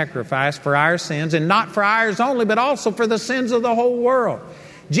atoning sacrifice for our sins, and not for ours only, but also for the sins of the whole world.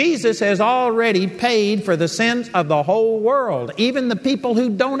 Jesus has already paid for the sins of the whole world. Even the people who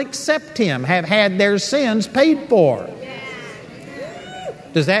don't accept Him have had their sins paid for.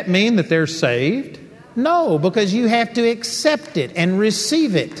 Does that mean that they're saved? No, because you have to accept it and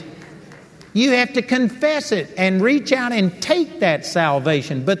receive it. You have to confess it and reach out and take that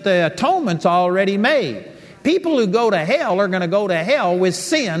salvation. But the atonement's already made. People who go to hell are going to go to hell with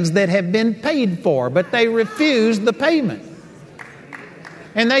sins that have been paid for, but they refused the payment.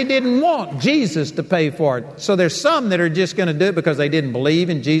 And they didn't want Jesus to pay for it. So there's some that are just going to do it because they didn't believe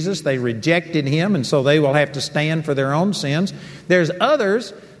in Jesus. They rejected Him, and so they will have to stand for their own sins. There's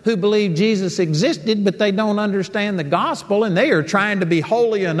others who believe Jesus existed, but they don't understand the gospel, and they are trying to be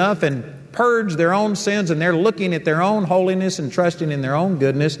holy enough and purge their own sins, and they're looking at their own holiness and trusting in their own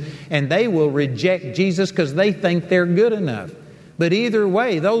goodness, and they will reject Jesus because they think they're good enough. But either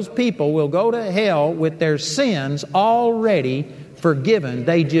way, those people will go to hell with their sins already forgiven.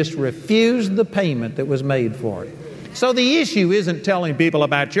 They just refused the payment that was made for it. So the issue isn't telling people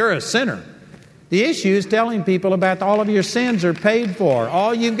about you're a sinner. The issue is telling people about all of your sins are paid for.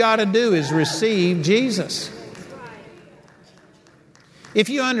 All you've got to do is receive Jesus. If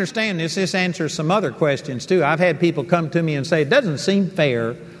you understand this answers some other questions too. I've had people come to me and say, it doesn't seem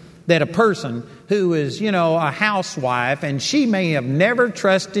fair that a person who is, a housewife, and she may have never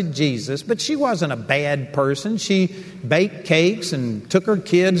trusted Jesus, but she wasn't a bad person. She baked cakes and took her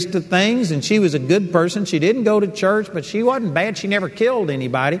kids to things, and she was a good person. She didn't go to church, but she wasn't bad. She never killed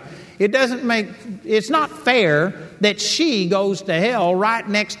anybody. It's not fair that she goes to hell right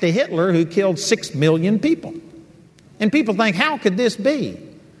next to Hitler, who killed 6 million people. And people think, how could this be?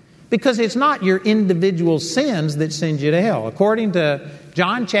 Because it's not your individual sins that send you to hell. According to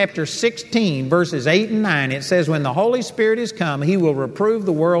John chapter 16, verses 8 and 9, it says, when the Holy Spirit is come, He will reprove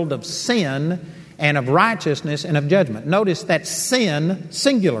the world of sin and of righteousness and of judgment. Notice that sin,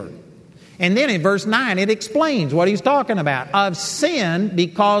 singular. And then in verse 9, it explains what He's talking about. Of sin,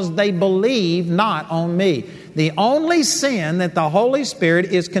 because they believe not on me. The only sin that the Holy Spirit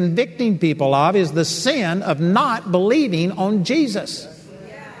is convicting people of is the sin of not believing on Jesus.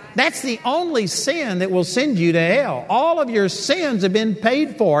 That's the only sin that will send you to hell. All of your sins have been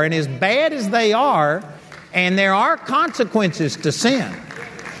paid for, and as bad as they are, and there are consequences to sin,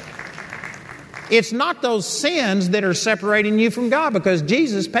 it's not those sins that are separating you from God, because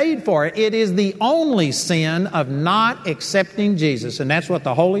Jesus paid for it. It is the only sin of not accepting Jesus, and that's what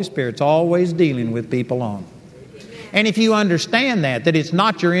the Holy Spirit's always dealing with people on. And if you understand that it's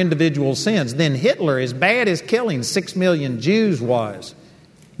not your individual sins, then Hitler, as bad as killing 6 million Jews was,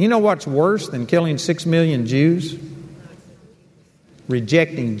 you know what's worse than killing 6 million Jews?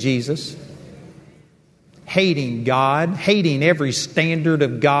 Rejecting Jesus, hating God, hating every standard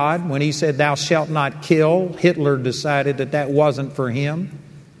of God. When He said, thou shalt not kill, Hitler decided that wasn't for him.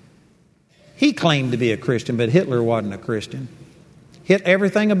 He claimed to be a Christian, but Hitler wasn't a Christian.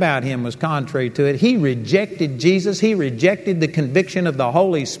 Everything about him was contrary to it. He rejected Jesus. He rejected the conviction of the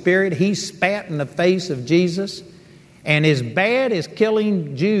Holy Spirit. He spat in the face of Jesus. And as bad as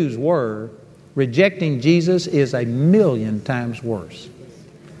killing Jews were, rejecting Jesus is 1,000,000 times worse.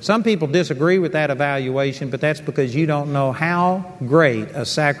 Some people disagree with that evaluation, but that's because you don't know how great a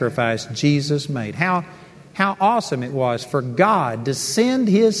sacrifice Jesus made. How awesome it was for God to send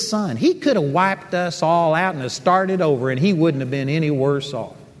His Son. He could have wiped us all out and have started over, and He wouldn't have been any worse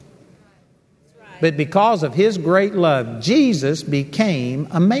off. But because of His great love, Jesus became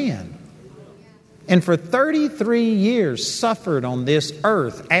a man. And for 33 years suffered on this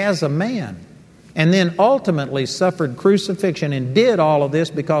earth as a man. And then ultimately suffered crucifixion and did all of this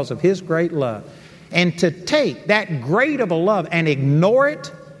because of His great love. And to take that great of a love and ignore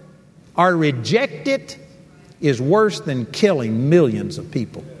it or reject it is worse than killing millions of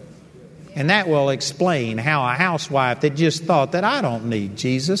people. And that will explain how a housewife that just thought that I don't need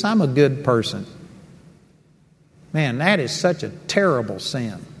Jesus, I'm a good person. Man, that is such a terrible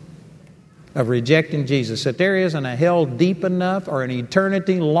sin of rejecting Jesus, that there isn't a hell deep enough or an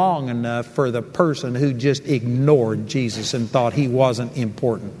eternity long enough for the person who just ignored Jesus and thought He wasn't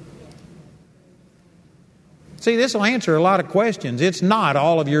important. See, this will answer a lot of questions. It's not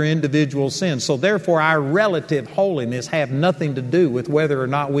all of your individual sins. So therefore, our relative holiness have nothing to do with whether or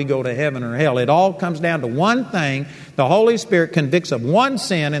not we go to heaven or hell. It all comes down to one thing. The Holy Spirit convicts of one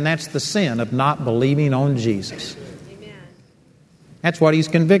sin, and that's the sin of not believing on Jesus. Amen. That's what He's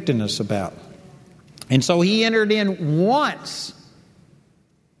convicting us about. And so He entered in once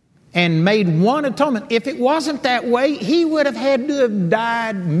and made one atonement. If it wasn't that way, He would have had to have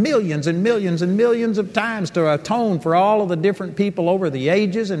died millions and millions and millions of times to atone for all of the different people over the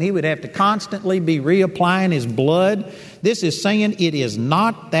ages, and He would have to constantly be reapplying His blood. This is saying it is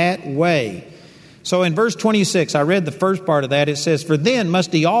not that way. So in verse 26, I read the first part of that. It says, for then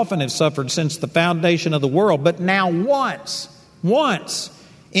must He often have suffered since the foundation of the world, but now once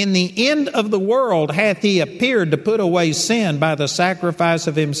In the end of the world hath he appeared to put away sin by the sacrifice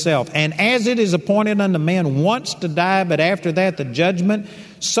of himself. And as it is appointed unto men once to die, but after that the judgment,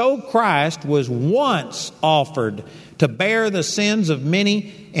 so Christ was once offered to bear the sins of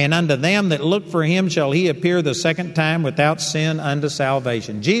many, and unto them that look for him shall he appear the second time without sin unto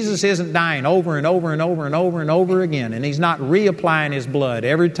salvation. Jesus isn't dying over and over and over and over and over again, and he's not reapplying his blood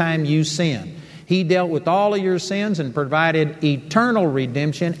every time you sin. He dealt with all of your sins and provided eternal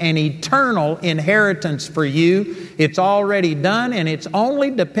redemption and eternal inheritance for you. It's already done, and it's only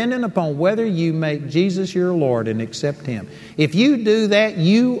dependent upon whether you make Jesus your Lord and accept him. If you do that,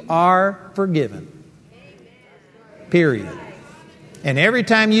 you are forgiven. Period. And every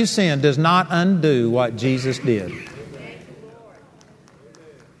time you sin does not undo what Jesus did.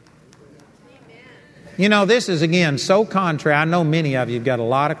 You know, this is, again, so contrary. I know many of you have got a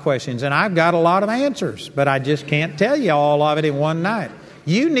lot of questions, and I've got a lot of answers, but I just can't tell you all of it in one night.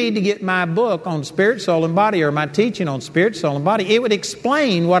 You need to get my book on spirit, soul, and body, or my teaching on spirit, soul, and body. It would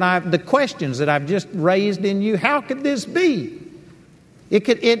explain the questions that I've just raised in you. How could this be?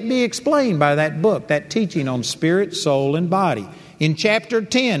 It'd be explained by that book, that teaching on spirit, soul, and body. In chapter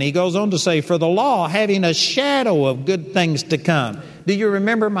 10, he goes on to say, for the law having a shadow of good things to come. Do you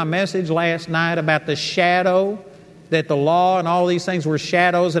remember my message last night about the shadow? That the law and all these things were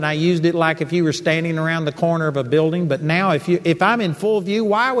shadows, and I used it like if you were standing around the corner of a building. But now if I'm in full view,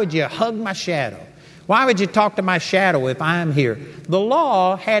 why would you hug my shadow? Why would you talk to my shadow if I'm here? The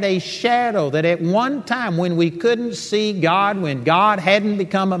law had a shadow that at one time when we couldn't see God, when God hadn't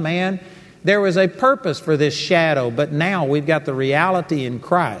become a man, there was a purpose for this shadow. But now we've got the reality in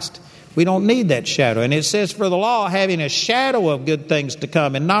Christ. We don't need that shadow. And it says, for the law having a shadow of good things to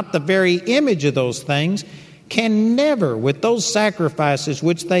come and not the very image of those things, can never, with those sacrifices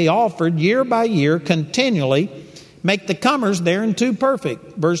which they offered year by year continually, make the comers thereunto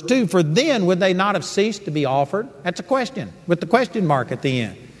perfect. Verse 2, for then would they not have ceased to be offered? That's a question, with the question mark at the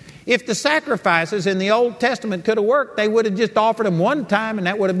end. If the sacrifices in the Old Testament could have worked, they would have just offered them one time and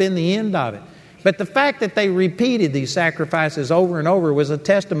that would have been the end of it. But the fact that they repeated these sacrifices over and over was a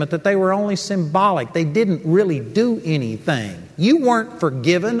testament that they were only symbolic. They didn't really do anything. You weren't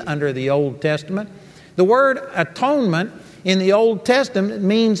forgiven under the Old Testament. The word atonement in the Old Testament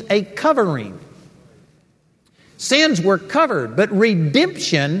means a covering. Sins were covered, but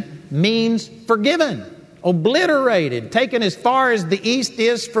redemption means forgiven, obliterated, taken as far as the east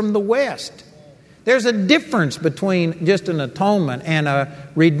is from the west. There's a difference between just an atonement and a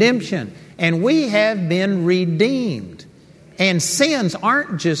redemption. And we have been redeemed. And sins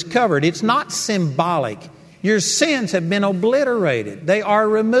aren't just covered. It's not symbolic. Your sins have been obliterated. They are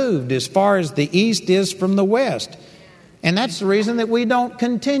removed as far as the east is from the west. And that's the reason that we don't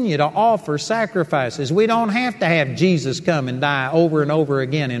continue to offer sacrifices. We don't have to have Jesus come and die over and over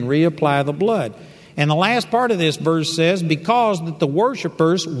again and reapply the blood. And the last part of this verse says, because that the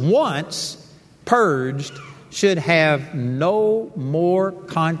worshipers once purged should have no more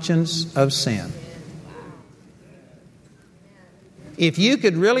conscience of sin. If you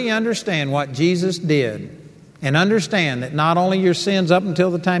could really understand what Jesus did and understand that not only your sins up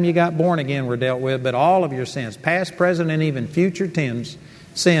until the time you got born again were dealt with, but all of your sins, past, present, and even future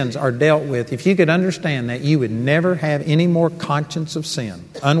sins are dealt with. If you could understand that, you would never have any more conscience of sin,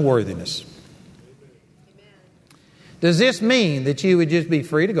 unworthiness. Does this mean that you would just be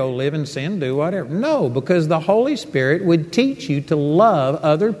free to go live in sin, do whatever? No, because the Holy Spirit would teach you to love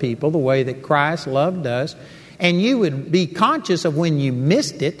other people the way that Christ loved us. And you would be conscious of when you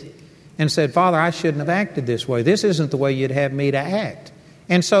missed it and said, Father, I shouldn't have acted this way. This isn't the way you'd have me to act.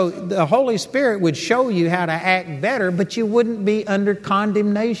 And so the Holy Spirit would show you how to act better, but you wouldn't be under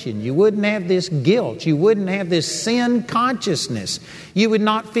condemnation. You wouldn't have this guilt. You wouldn't have this sin consciousness. You would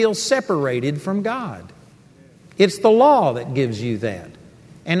not feel separated from God. It's the law that gives you that.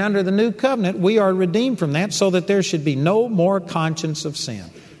 And under the new covenant, we are redeemed from that so that there should be no more conscience of sin.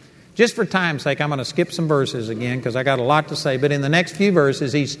 Just for time's sake, I'm going to skip some verses again because I got a lot to say. But in the next few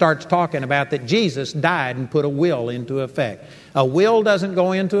verses, he starts talking about that Jesus died and put a will into effect. A will doesn't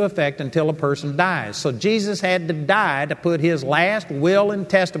go into effect until a person dies. So Jesus had to die to put his last will and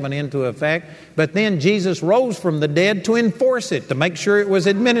testament into effect. But then Jesus rose from the dead to enforce it, to make sure it was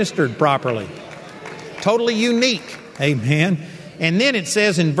administered properly. Totally unique. Amen. And then it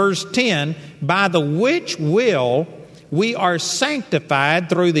says in verse 10, by the which will we are sanctified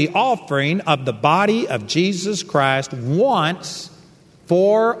through the offering of the body of Jesus Christ once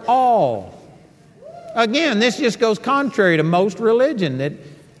for all. Again, this just goes contrary to most religion. That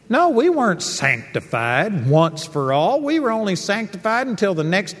no, we weren't sanctified once for all. We were only sanctified until the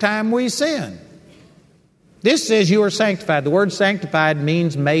next time we sin. This says you are sanctified. The word sanctified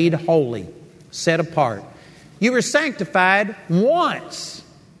means made holy, set apart. You were sanctified once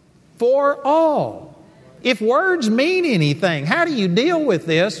for all. If words mean anything, how do you deal with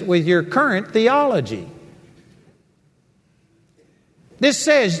this with your current theology? This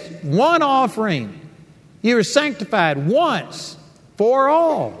says one offering. You were sanctified once for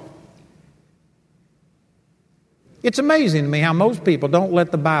all. It's amazing to me how most people don't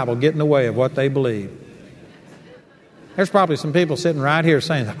let the Bible get in the way of what they believe. There's probably some people sitting right here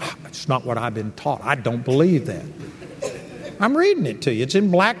saying, it's not what I've been taught. I don't believe that. I'm reading it to you. It's in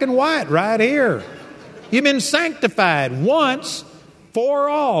black and white right here. You've been sanctified once for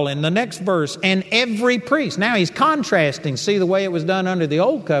all in the next verse, and every priest. Now he's contrasting, see the way it was done under the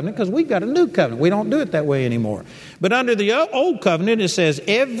old covenant, because we've got a new covenant. We don't do it that way anymore. But under the old covenant it says,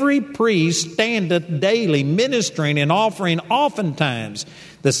 every priest standeth daily ministering and offering oftentimes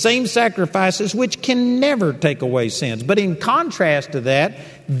the same sacrifices which can never take away sins. But in contrast to that,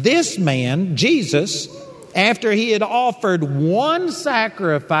 this man, Jesus, after he had offered one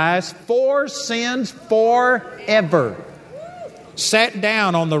sacrifice for sins forever, sat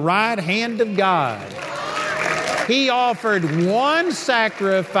down on the right hand of God. He offered one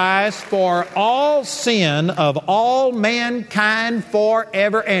sacrifice for all sin of all mankind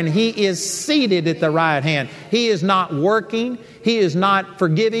forever, and He is seated at the right hand. He is not working. He is not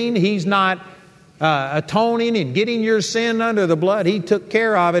forgiving. He's not atoning and getting your sin under the blood. He took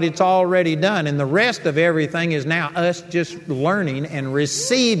care of it. It's already done. And the rest of everything is now us just learning and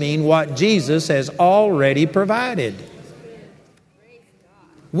receiving what Jesus has already provided.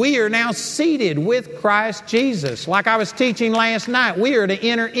 We are now seated with Christ Jesus. Like I was teaching last night, we are to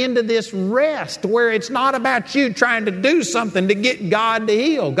enter into this rest where it's not about you trying to do something to get God to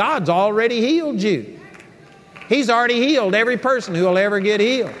heal. God's already healed you. He's already healed every person who will ever get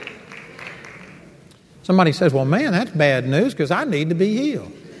healed. Somebody says, well, man, that's bad news because I need to be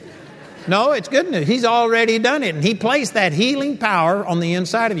healed. No, it's good news. He's already done it. And He placed that healing power on the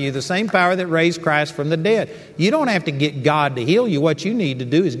inside of you, the same power that raised Christ from the dead. You don't have to get God to heal you. What you need to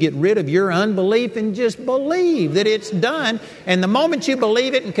do is get rid of your unbelief and just believe that it's done. And the moment you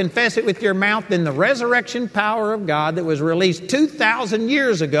believe it and confess it with your mouth, then the resurrection power of God that was released 2,000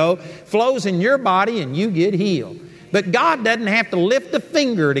 years ago flows in your body and you get healed. But God doesn't have to lift a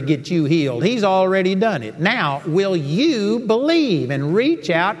finger to get you healed. He's already done it. Now, will you believe and reach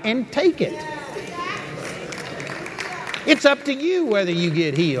out and take it? It's up to you whether you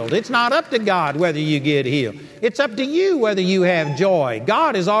get healed. It's not up to God whether you get healed. It's up to you whether you have joy.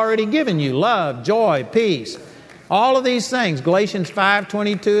 God has already given you love, joy, peace. All of these things, Galatians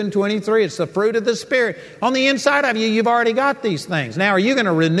 5:22 and 23, it's the fruit of the Spirit. On the inside of you, you've already got these things. Now, are you going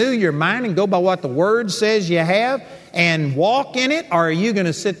to renew your mind and go by what the Word says you have and walk in it? Or are you going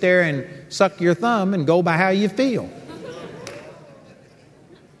to sit there and suck your thumb and go by how you feel?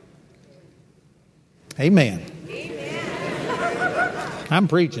 Amen. I'm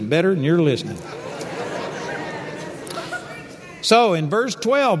preaching better than you're listening. So in verse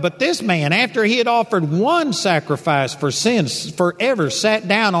 12, but this man, after he had offered one sacrifice for sins forever, sat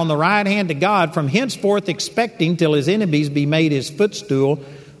down on the right hand of God, from henceforth expecting till his enemies be made his footstool.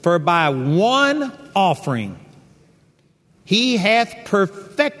 For by one offering He hath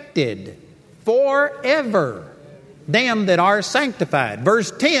perfected forever them that are sanctified.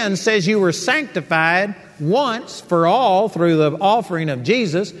 Verse 10 says you were sanctified once for all through the offering of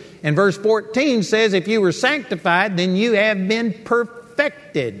Jesus. And verse 14 says if you were sanctified, then you have been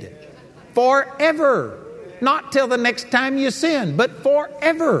perfected forever. Not till the next time you sin, but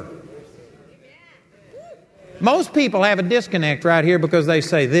forever. Most people have a disconnect right here because they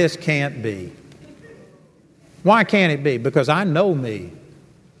say this can't be. Why can't it be? Because I know me.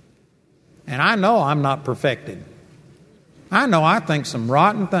 And I know I'm not perfected. I know I think some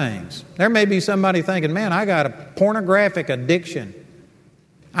rotten things. There may be somebody thinking, man, I got a pornographic addiction.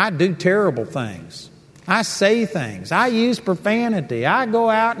 I do terrible things. I say things. I use profanity. I go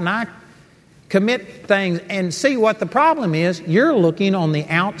out and I commit things. And see, what the problem is, you're looking on the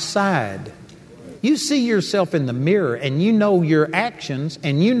outside. You see yourself in the mirror and you know your actions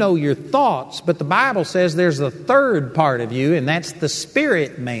and you know your thoughts. But the Bible says there's a third part of you, and that's the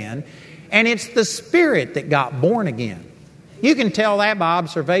spirit man. And it's the spirit that got born again. You can tell that by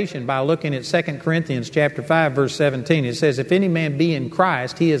observation by looking at 2 Corinthians chapter 5, verse 17. It says, if any man be in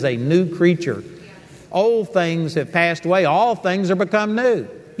Christ, he is a new creature. Old things have passed away. All things are become new.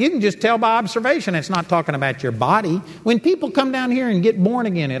 You can just tell by observation. It's not talking about your body. When people come down here and get born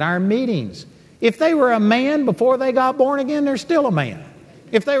again at our meetings, if they were a man before they got born again, they're still a man.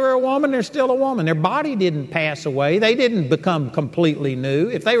 If they were a woman, they're still a woman. Their body didn't pass away. They didn't become completely new.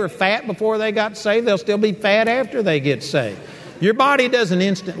 If they were fat before they got saved, they'll still be fat after they get saved. Your body doesn't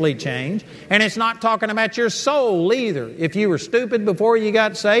instantly change. And it's not talking about your soul either. If you were stupid before you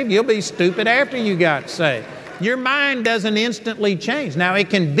got saved, you'll be stupid after you got saved. Your mind doesn't instantly change. Now, it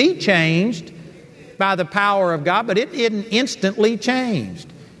can be changed by the power of God, but it isn't instantly changed.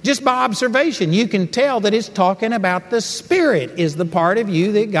 Just by observation, you can tell that it's talking about the Spirit is the part of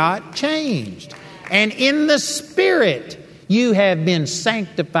you that got changed. And in the Spirit, you have been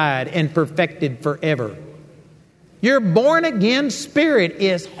sanctified and perfected forever. Your born-again spirit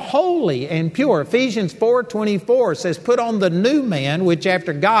is holy and pure. Ephesians 4:24 says, put on the new man, which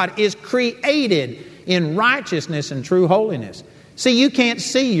after God is created in righteousness and true holiness. See, you can't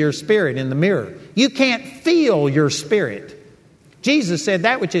see your spirit in the mirror. You can't feel your spirit. Jesus said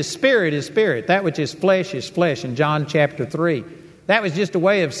that which is spirit, that which is flesh in John chapter 3. That was just a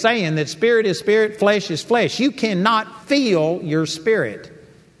way of saying that spirit is spirit, flesh is flesh. You cannot feel your spirit.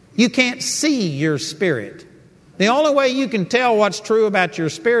 You can't see your spirit. The only way you can tell what's true about your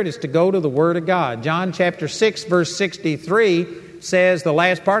spirit is to go to the Word of God. John chapter 6, verse 63 says, the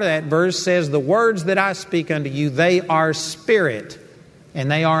last part of that verse says, the words that I speak unto you, they are spirit and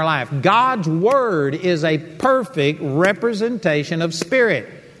they are life. God's Word is a perfect representation of spirit.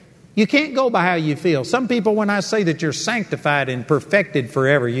 You can't go by how you feel. Some people, when I say that you're sanctified and perfected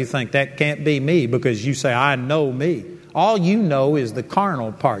forever, you think that can't be me because you say, I know me. All you know is the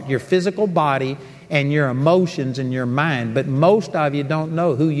carnal part, your physical body and your emotions and your mind. But most of you don't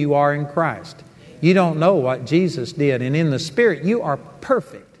know who you are in Christ. You don't know what Jesus did. And in the Spirit, you are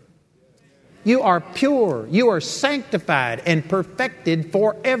perfect. You are pure. You are sanctified and perfected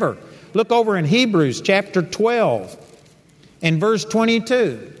forever. Look over in Hebrews chapter 12 and verse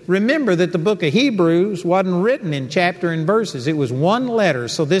 22. Remember that the book of Hebrews wasn't written in chapter and verses. It was one letter.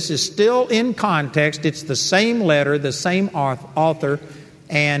 So this is still in context. It's the same letter, the same author,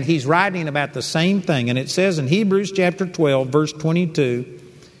 and he's writing about the same thing. And it says in Hebrews chapter 12, verse 22,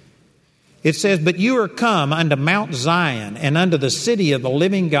 it says, but you are come unto Mount Zion, and unto the city of the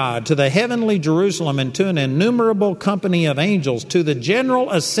living God, to the heavenly Jerusalem, and to an innumerable company of angels, to the general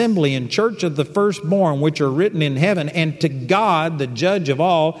assembly and church of the firstborn, which are written in heaven, and to God, the judge of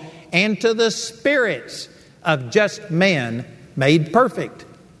all, and to the spirits of just men made perfect.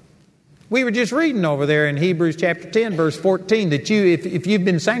 We were just reading over there in Hebrews chapter 10, verse 14, that you, if you've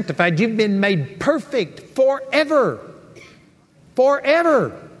been sanctified, you've been made perfect forever.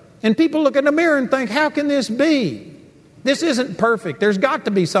 Forever. And people look in the mirror and think, how can this be? This isn't perfect. There's got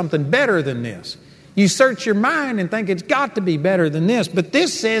to be something better than this. You search your mind and think it's got to be better than this. But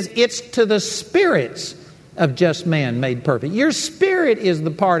this says it's to the spirits of just man made perfect. Your spirit is the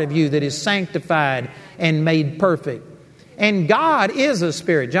part of you that is sanctified and made perfect. And God is a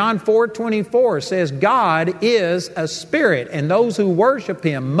spirit. John 4:24 says God is a spirit, and those who worship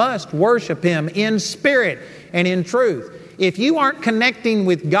Him must worship Him in spirit and in truth. If you aren't connecting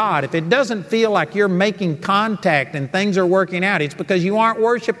with God, if it doesn't feel like you're making contact and things are working out, it's because you aren't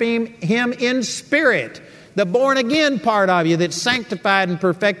worshiping Him in spirit, the born-again part of you that's sanctified and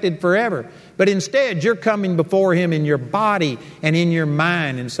perfected forever. But instead, you're coming before Him in your body and in your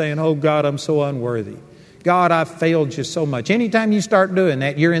mind and saying, oh God, I'm so unworthy. God, I've failed you so much. Anytime you start doing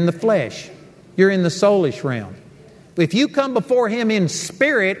that, you're in the flesh. You're in the soulish realm. If you come before Him in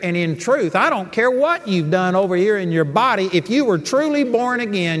spirit and in truth, I don't care what you've done over here in your body. If you were truly born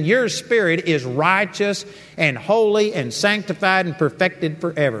again, your spirit is righteous and holy and sanctified and perfected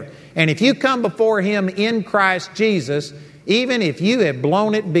forever. And if you come before Him in Christ Jesus, even if you have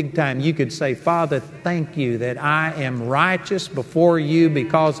blown it big time, you could say, Father, thank you that I am righteous before you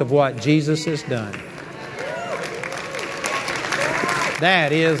because of what Jesus has done.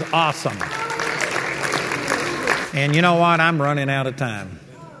 That is awesome. And you know what? I'm running out of time.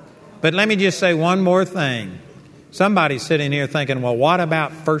 But let me just say one more thing. Somebody's sitting here thinking, well, what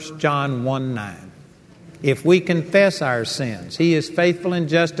about 1 John 1:9? If we confess our sins, He is faithful and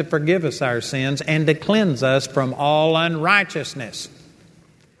just to forgive us our sins and to cleanse us from all unrighteousness.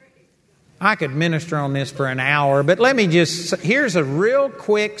 I could minister on this for an hour, but here's a real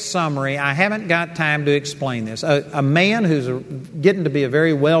quick summary. I haven't got time to explain this. A man who's getting to be a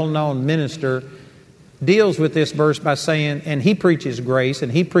very well-known minister deals with this verse by saying, and he preaches grace,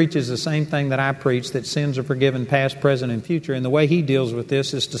 and he preaches the same thing that I preach, that sins are forgiven past, present, and future. And the way he deals with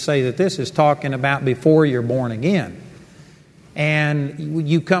this is to say that this is talking about before you're born again. And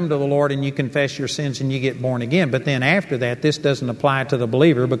you come to the Lord and you confess your sins and you get born again. But then after that, this doesn't apply to the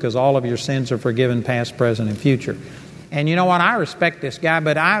believer because all of your sins are forgiven past, present, and future. And you know what? I respect this guy,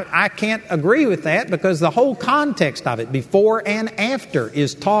 but I can't agree with that because the whole context of it, before and after,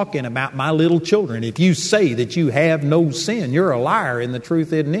 is talking about my little children. If you say that you have no sin, you're a liar and the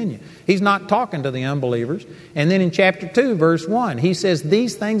truth isn't in you. He's not talking to the unbelievers. And then in chapter 2, verse 1, he says,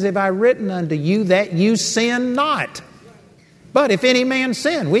 these things have I written unto you that you sin not. But if any man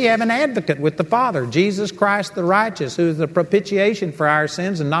sin, we have an advocate with the Father, Jesus Christ the righteous, who is the propitiation for our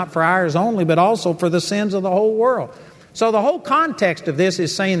sins, and not for ours only, but also for the sins of the whole world. So the whole context of this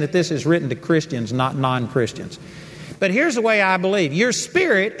is saying that this is written to Christians, not non-Christians. But here's the way I believe. Your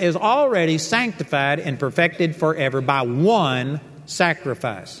spirit is already sanctified and perfected forever by one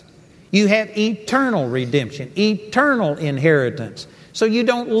sacrifice. You have eternal redemption, eternal inheritance. So you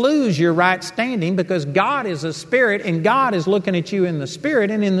don't lose your right standing because God is a spirit and God is looking at you in the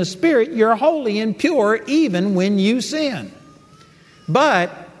spirit, and in the spirit you're holy and pure even when you sin.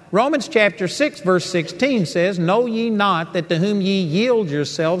 But Romans chapter 6 verse 16 says, know ye not that to whom ye yield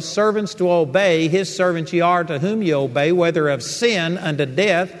yourselves servants to obey, his servants ye are to whom ye obey, whether of sin unto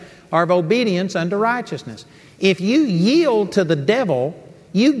death or of obedience unto righteousness. If you yield to the devil,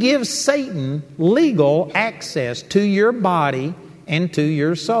 you give Satan legal access to your body and to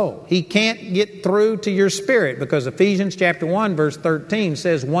your soul. He can't get through to your spirit because Ephesians chapter 1 verse 13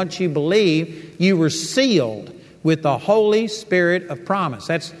 says, once you believe, you were sealed with the Holy Spirit of promise.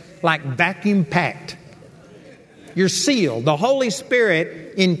 That's like vacuum packed. You're sealed. The Holy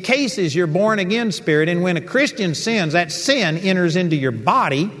Spirit encases your born again spirit, and when a Christian sins, that sin enters into your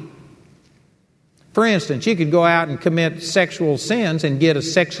body. For instance, you could go out and commit sexual sins and get a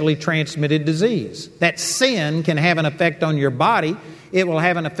sexually transmitted disease. That sin can have an effect on your body. It will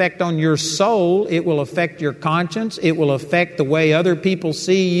have an effect on your soul. It will affect your conscience. It will affect the way other people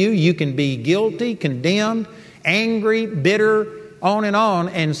see you. You can be guilty, condemned, angry, bitter, on and on.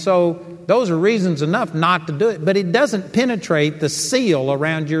 And so those are reasons enough not to do it. But it doesn't penetrate the seal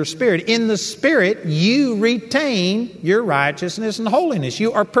around your spirit. In the spirit, you retain your righteousness and holiness.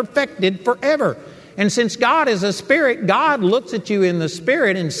 You are perfected forever. And since God is a spirit, God looks at you in the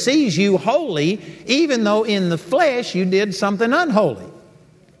spirit and sees you holy, even though in the flesh you did something unholy.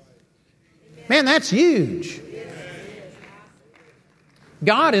 Man, that's huge.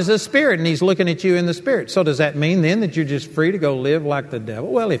 God is a spirit and He's looking at you in the spirit. So does that mean then that you're just free to go live like the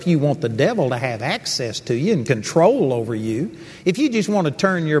devil? Well, if you want the devil to have access to you and control over you, if you just want to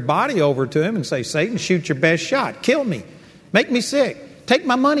turn your body over to him and say, Satan, shoot your best shot, kill me, make me sick, take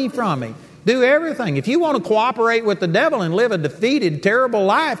my money from me, do everything. If you want to cooperate with the devil and live a defeated, terrible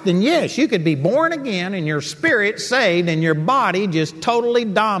life, then yes, you could be born again and your spirit saved and your body just totally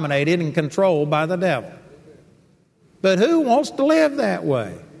dominated and controlled by the devil. But who wants to live that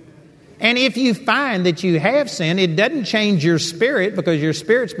way? And if you find that you have sinned, it doesn't change your spirit because your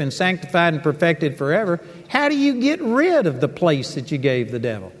spirit's been sanctified and perfected forever. How do you get rid of the place that you gave the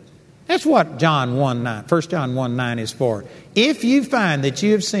devil? That's what 1 John 1:9 is for. If you find that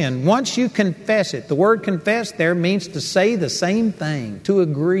you have sinned, once you confess it, the word confess there means to say the same thing, to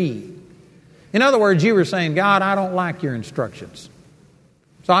agree. In other words, you were saying, God, I don't like your instructions,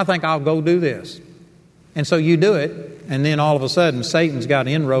 so I think I'll go do this. And so you do it, and then all of a sudden Satan's got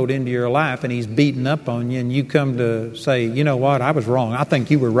inroad into your life and he's beating up on you, and you come to say, you know what, I was wrong. I think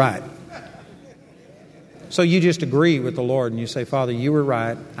you were right. So you just agree with the Lord and you say, Father, you were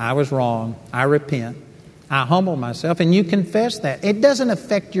right. I was wrong. I repent. I humble myself. And you confess that. It doesn't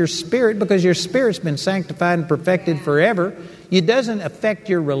affect your spirit because your spirit's been sanctified and perfected forever. It doesn't affect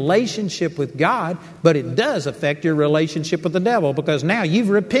your relationship with God, but it does affect your relationship with the devil because now you've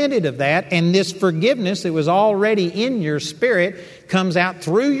repented of that, and this forgiveness that was already in your spirit comes out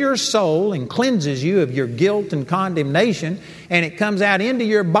through your soul and cleanses you of your guilt and condemnation, and it comes out into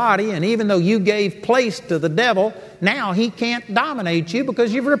your body, and even though you gave place to the devil, now he can't dominate you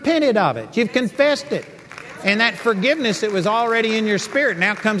because you've repented of it. You've confessed it. And that forgiveness that was already in your spirit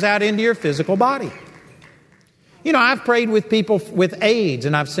now comes out into your physical body. You know, I've prayed with people with AIDS,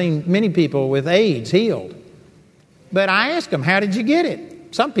 and I've seen many people with AIDS healed. But I ask them, how did you get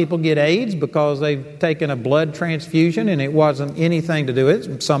it? Some people get AIDS because they've taken a blood transfusion and it wasn't anything to do with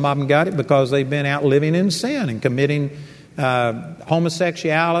it. Some of them got it because they've been out living in sin and committing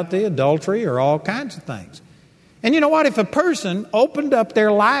homosexuality, adultery, or all kinds of things. And you know what? If a person opened up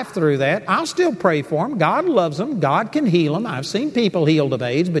their life through that, I'll still pray for them. God loves them. God can heal them. I've seen people healed of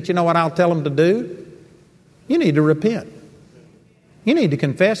AIDS, but you know what I'll tell them to do? You need to repent. You need to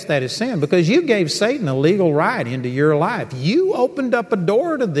confess that as sin because you gave Satan a legal right into your life. You opened up a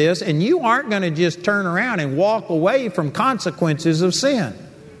door to this, and you aren't going to just turn around and walk away from consequences of sin.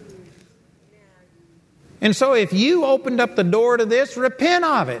 And so if you opened up the door to this, repent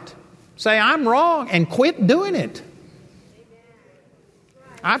of it. Say, I'm wrong, and quit doing it.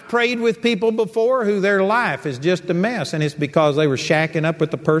 I've prayed with people before who their life is just a mess, and it's because they were shacking up with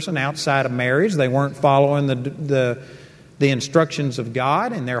the person outside of marriage. They weren't following the instructions of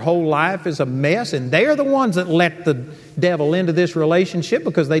God, and their whole life is a mess, and they're the ones that let the devil into this relationship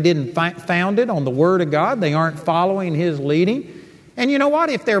because they didn't found it on the Word of God. They aren't following His leading. And you know what?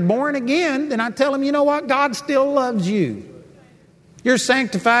 If they're born again, then I tell them, you know what? God still loves you. You're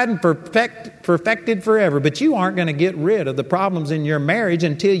sanctified and perfected forever, but you aren't going to get rid of the problems in your marriage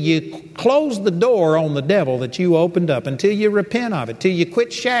until you close the door on the devil that you opened up, until you repent of it, until you quit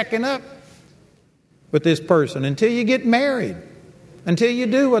shacking up with this person, until you get married, until you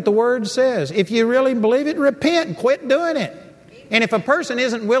do what the Word says. If you really believe it, repent and quit doing it. And if a person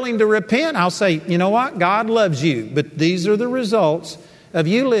isn't willing to repent, I'll say, you know what? God loves you, but these are the results of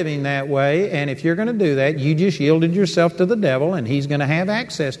you living that way, and if you're going to do that, you just yielded yourself to the devil, and he's going to have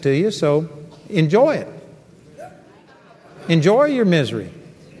access to you, so enjoy it. Enjoy your misery.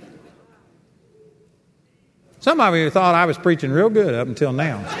 Some of you thought I was preaching real good up until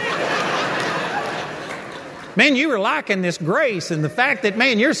now. Man, you were liking this grace and the fact that,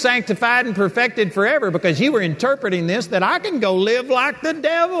 man, you're sanctified and perfected forever because you were interpreting this that I can go live like the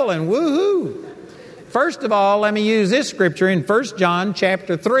devil and woohoo. First of all, let me use this scripture in 1 John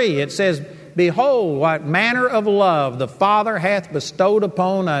chapter 3. It says, "Behold, what manner of love the Father hath bestowed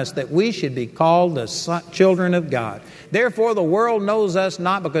upon us, that we should be called the children of God. Therefore the world knows us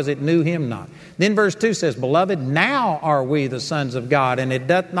not, because it knew Him not." Then verse 2 says, "Beloved, now are we the sons of God, and it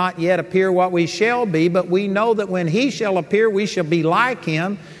doth not yet appear what we shall be, but we know that when He shall appear, we shall be like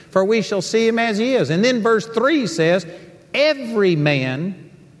Him, for we shall see Him as He is." And then verse 3 says, every man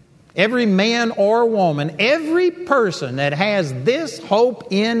or woman, every person that has this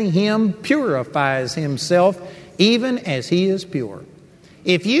hope in Him purifies himself even as He is pure.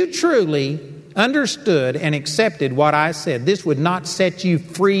 If you truly understood and accepted what I said, this would not set you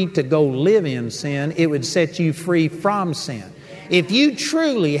free to go live in sin. It would set you free from sin. If you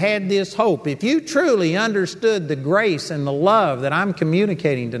truly had this hope, if you truly understood the grace and the love that I'm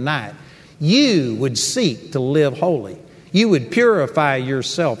communicating tonight, you would seek to live holy. You would purify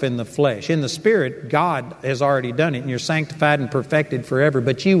yourself in the flesh. In the Spirit, God has already done it, and you're sanctified and perfected forever,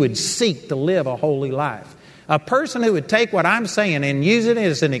 but you would seek to live a holy life. A person who would take what I'm saying and use it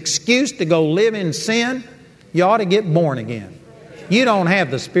as an excuse to go live in sin, you ought to get born again. You don't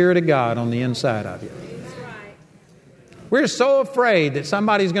have the Spirit of God on the inside of you. We're so afraid that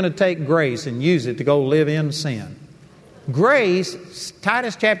somebody's going to take grace and use it to go live in sin. Grace,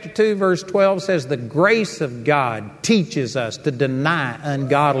 Titus chapter 2 verse 12 says, the grace of God teaches us to deny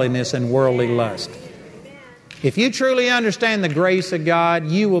ungodliness and worldly lust. If you truly understand the grace of God,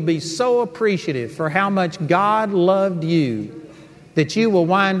 you will be so appreciative for how much God loved you that you will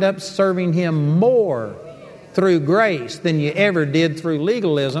wind up serving Him more through grace than you ever did through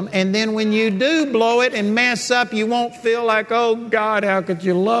legalism. And then when you do blow it and mess up, you won't feel like, oh God, how could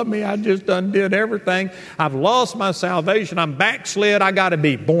you love me? I just undid everything. I've lost my salvation. I'm backslid. I got to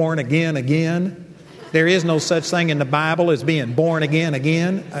be born again. There is no such thing in the Bible as being born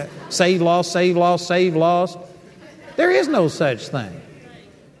again. Save, lost, save, lost, save, lost. There is no such thing.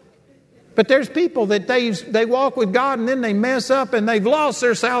 But there's people that they walk with God and then they mess up and they've lost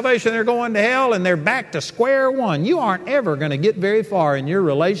their salvation. They're going to hell and they're back to square one. You aren't ever going to get very far in your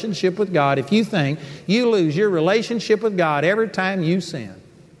relationship with God if you think you lose your relationship with God every time you sin.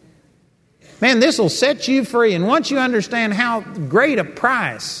 Man, this will set you free. And once you understand how great a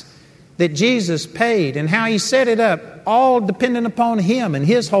price that Jesus paid and how He set it up, all dependent upon Him and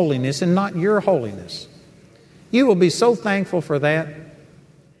His holiness and not your holiness, you will be so thankful for that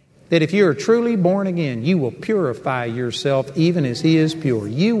if you are truly born again, you will purify yourself even as He is pure.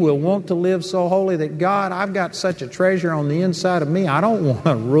 You will want to live so holy that, God, I've got such a treasure on the inside of me. I don't want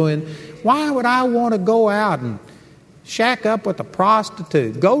to ruin. Why would I want to go out and shack up with a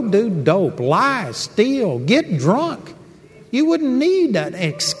prostitute, go do dope, lie, steal, get drunk? You wouldn't need that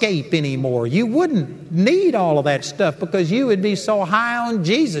escape anymore. You wouldn't need all of that stuff because you would be so high on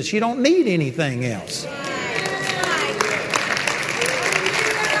Jesus. You don't need anything else.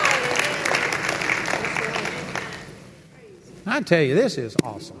 I tell you, this is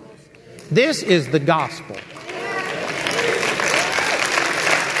awesome. This is the gospel.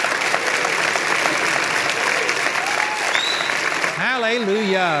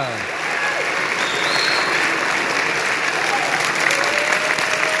 Hallelujah.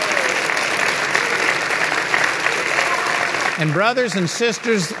 And brothers and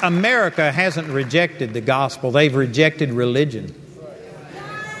sisters, America hasn't rejected the gospel. They've rejected religion.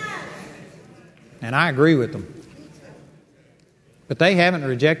 And I agree with them. But they haven't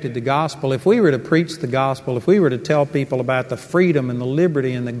rejected the gospel. If we were to preach the gospel, if we were to tell people about the freedom and the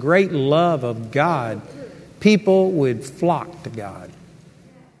liberty and the great love of God, people would flock to God.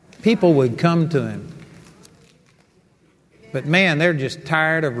 People would come to Him. But man, they're just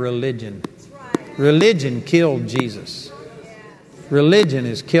tired of religion. Religion killed Jesus. Religion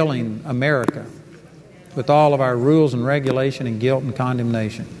is killing America with all of our rules and regulation and guilt and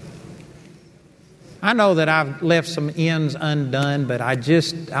condemnation. I know that I've left some ends undone, but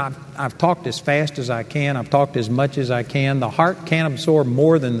I've talked as fast as I can. I've talked as much as I can. The heart can't absorb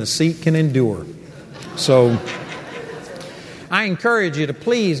more than the seat can endure. So I encourage you to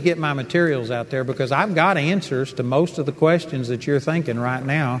please get my materials out there, because I've got answers to most of the questions that you're thinking right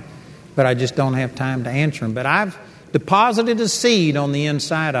now, but I just don't have time to answer them. But I've deposited a seed on the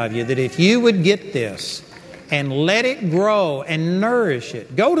inside of you that if you would get this and let it grow and nourish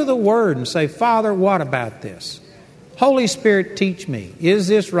it, go to the Word and say, Father, what about this? Holy Spirit, teach me. Is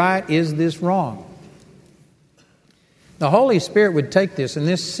this right? Is this wrong? The Holy Spirit would take this, and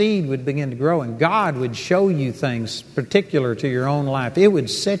this seed would begin to grow, and God would show you things particular to your own life. It would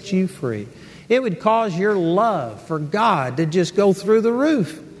set you free. It would cause your love for God to just go through the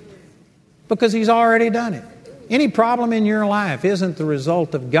roof, because He's already done it. Any problem in your life isn't the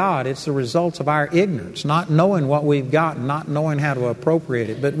result of God. It's the results of our ignorance, not knowing what we've got and not knowing how to appropriate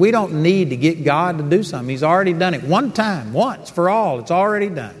it. But we don't need to get God to do something. He's already done it one time, once for all. It's already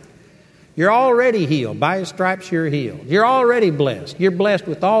done. You're already healed. By His stripes you're healed. You're already blessed. You're blessed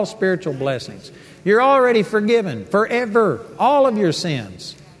with all spiritual blessings. You're already forgiven forever. All of your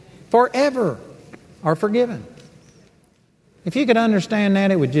sins forever are forgiven. If you could understand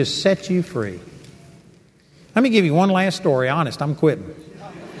that, it would just set you free. Let me give you one last story. Honest, I'm quitting.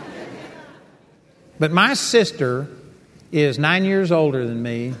 But my sister is 9 years older than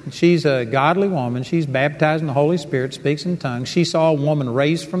me. She's a godly woman. She's baptized in the Holy Spirit, speaks in tongues. She saw a woman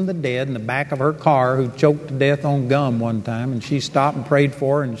raised from the dead in the back of her car who choked to death on gum one time, and she stopped and prayed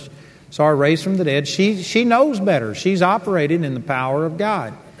for her and saw her raised from the dead. She knows better. She's operated in the power of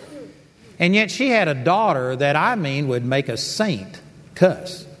God. And yet she had a daughter that, would make a saint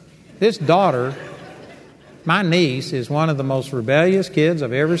cuss. This daughter, my niece, is one of the most rebellious kids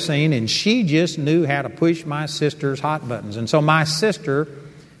I've ever seen, and she just knew how to push my sister's hot buttons. And so my sister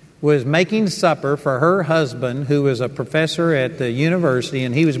was making supper for her husband, who was a professor at the university,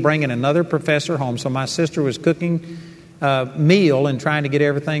 and he was bringing another professor home. So my sister was cooking a meal and trying to get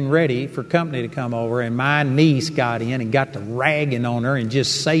everything ready for company to come over, and my niece got in and got to ragging on her and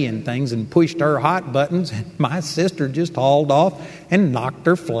just saying things and pushed her hot buttons, and my sister just hauled off and knocked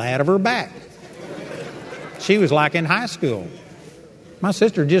her flat of her back. She was like in high school. My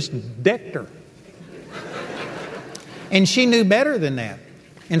sister just decked her. And she knew better than that.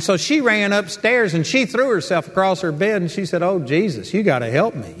 And so she ran upstairs and she threw herself across her bed and she said, "Oh, Jesus, you got to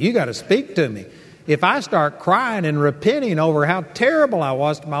help me. You got to speak to me. If I start crying and repenting over how terrible I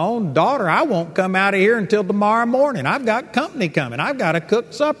was to my own daughter, I won't come out of here until tomorrow morning. I've got company coming. I've got to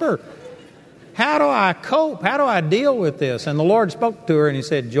cook supper. How do I cope? How do I deal with this?" And the Lord spoke to her and He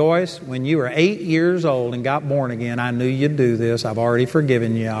said, "Joyce, when you were 8 years old and got born again, I knew you'd do this. I've already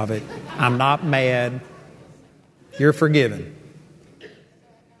forgiven you of it. I'm not mad. You're forgiven."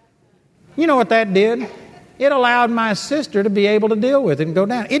 You know what that did? It allowed my sister to be able to deal with it and go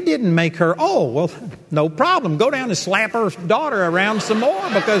down. It didn't make her, "Oh, well, no problem. Go down and slap her daughter around some more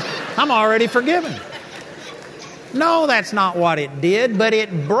because I'm already forgiven." No, that's not what it did, but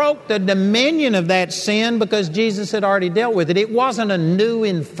it broke the dominion of that sin because Jesus had already dealt with it. It wasn't a new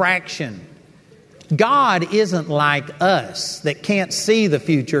infraction. God isn't like us that can't see the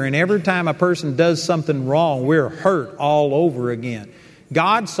future, and every time a person does something wrong, we're hurt all over again.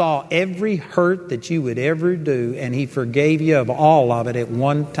 God saw every hurt that you would ever do, and He forgave you of all of it at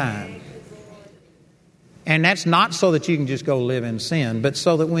one time. And that's not so that you can just go live in sin, but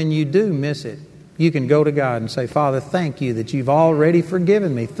so that when you do miss it, you can go to God and say, "Father, thank you that you've already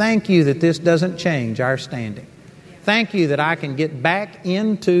forgiven me. Thank you that this doesn't change our standing. Thank you that I can get back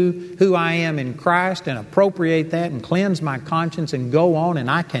into who I am in Christ and appropriate that and cleanse my conscience and go on, and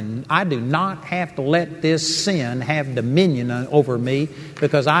I do not have to let this sin have dominion over me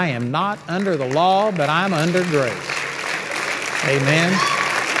because I am not under the law, but I'm under grace." Amen.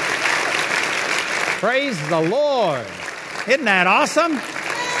 Praise the Lord. Isn't that awesome?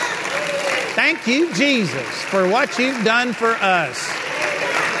 Thank you, Jesus, for what you've done for us.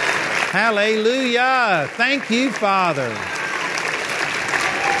 Hallelujah. Thank you, Father.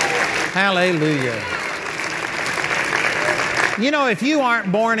 Hallelujah. You know, if you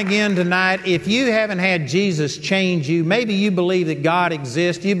aren't born again tonight, if you haven't had Jesus change you, maybe you believe that God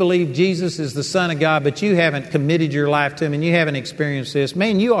exists, you believe Jesus is the Son of God, but you haven't committed your life to Him and you haven't experienced this,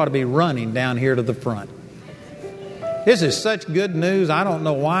 man, you ought to be running down here to the front. This is such good news. I don't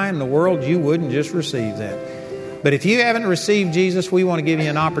know why in the world you wouldn't just receive that. But if you haven't received Jesus, we want to give you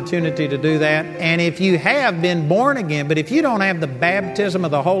an opportunity to do that. And if you have been born again, but if you don't have the baptism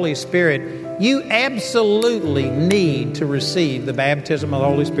of the Holy Spirit, you absolutely need to receive the baptism of the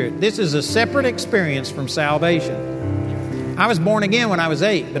Holy Spirit. This is a separate experience from salvation. I was born again when I was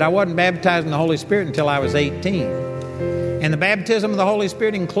 8, but I wasn't baptized in the Holy Spirit until I was 18. And the baptism of the Holy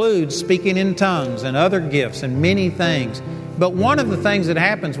Spirit includes speaking in tongues and other gifts and many things. But one of the things that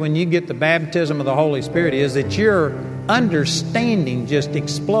happens when you get the baptism of the Holy Spirit is that your understanding just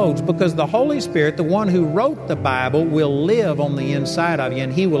explodes, because the Holy Spirit, the one who wrote the Bible, will live on the inside of you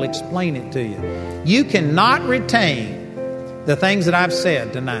and He will explain it to you. You cannot retain the things that I've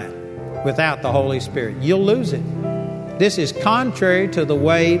said tonight without the Holy Spirit. You'll lose it. This is contrary to the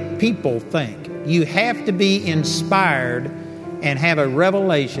way people think. You have to be inspired and have a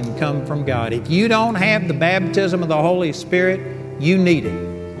revelation come from God. If you don't have the baptism of the Holy Spirit, you need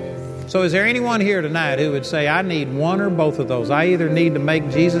it. So is there anyone here tonight who would say, I need one or both of those? I either need to make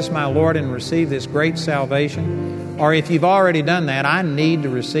Jesus my Lord and receive this great salvation, or if you've already done that, I need to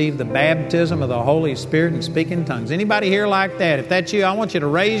receive the baptism of the Holy Spirit and speak in tongues. Anybody here like that? If that's you, I want you to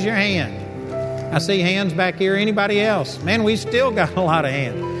raise your hand. I see hands back here. Anybody else? Man, we've still got a lot of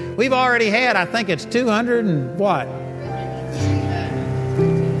hands. We've already had, I think it's 200 and what?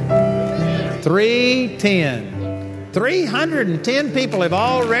 310. 310 people have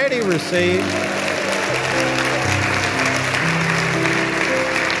already received.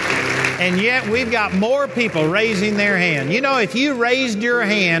 And yet we've got more people raising their hand. You know, if you raised your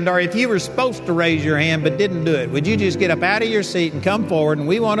hand, or if you were supposed to raise your hand but didn't do it, would you just get up out of your seat and come forward, and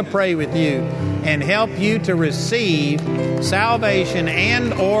we want to pray with you and help you to receive salvation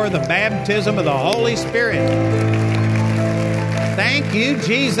and or the baptism of the Holy Spirit. Thank you,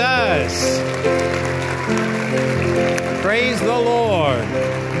 Jesus. Praise the Lord.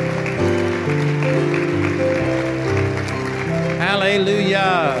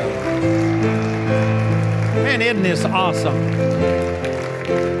 Hallelujah. Man, isn't this awesome?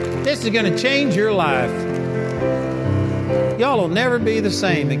 This is going to change your life. Y'all will never be the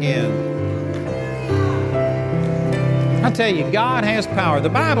same again. I tell you, God has power. The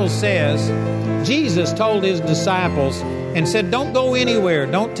Bible says Jesus told His disciples and said, don't go anywhere.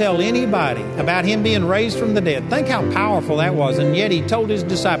 Don't tell anybody about Him being raised from the dead. Think how powerful that was. And yet He told His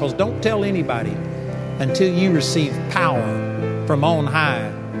disciples, don't tell anybody until you receive power from on high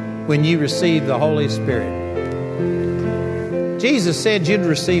when you receive the Holy Spirit. Jesus said you'd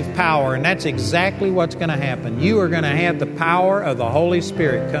receive power, and that's exactly what's going to happen. You are going to have the power of the Holy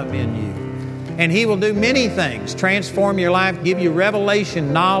Spirit come in you. And He will do many things, transform your life, give you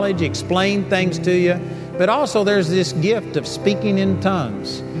revelation, knowledge, explain things to you. But also there's this gift of speaking in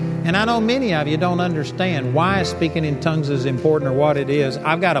tongues. And I know many of you don't understand why speaking in tongues is important or what it is.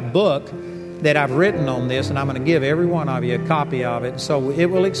 I've got a book that I've written on this, and I'm going to give every one of you a copy of it, so it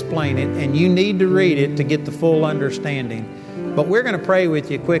will explain it, and you need to read it to get the full understanding. But we're going to pray with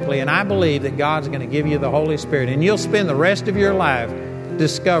you quickly, and I believe that God's going to give you the Holy Spirit, and you'll spend the rest of your life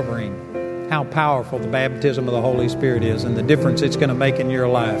discovering how powerful the baptism of the Holy Spirit is and the difference it's going to make in your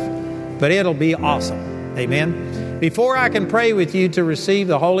life. But it'll be awesome. Amen. Before I can pray with you to receive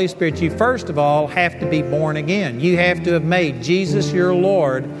the Holy Spirit, you first of all have to be born again. You have to have made Jesus your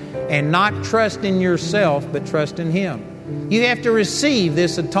Lord and not trust in yourself, but trust in Him. You have to receive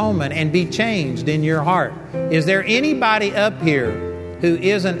this atonement and be changed in your heart. Is there anybody up here who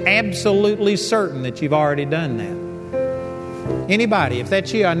isn't absolutely certain that you've already done that? Anybody? If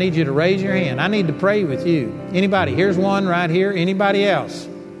that's you, I need you to raise your hand. I need to pray with you. Anybody? Here's one right here. Anybody else?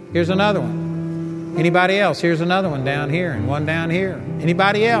 Here's another one. Anybody else? Here's another one down here and one down here.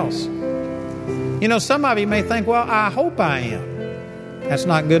 Anybody else? You know, some of you may think, well, I hope I am. That's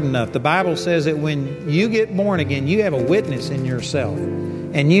not good enough. The Bible says that when you get born again, you have a witness in yourself.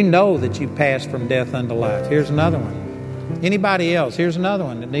 And you know that you passed from death unto life. Here's another one. Anybody else? Here's another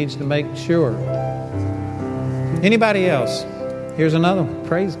one that needs to make sure. Anybody else? Here's another one.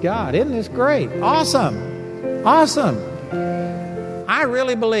 Praise God. Isn't this great? Awesome. Awesome. I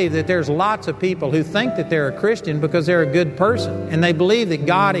really believe that there's lots of people who think that they're a Christian because they're a good person and they believe that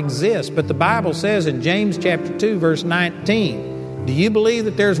God exists. But the Bible says in James chapter 2, verse 19, do you believe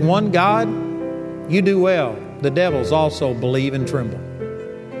that there's one God? You do well. The devils also believe and tremble.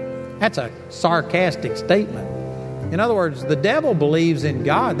 That's a sarcastic statement. In other words, the devil believes in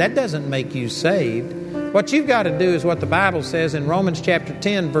God. That doesn't make you saved. What you've got to do is what the Bible says in Romans chapter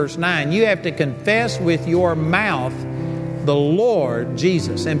 10, verse 9. You have to confess with your mouth the Lord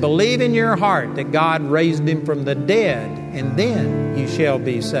Jesus and believe in your heart that God raised Him from the dead, and then you shall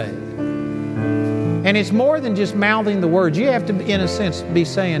be saved. And it's more than just mouthing the words. You have to, in a sense, be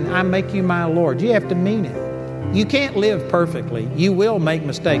saying, I make you my Lord. You have to mean it. You can't live perfectly. You will make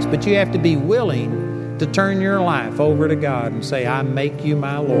mistakes, but you have to be willing to turn your life over to God and say, I make you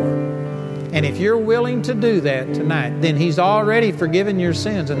my Lord. And if you're willing to do that tonight, then He's already forgiven your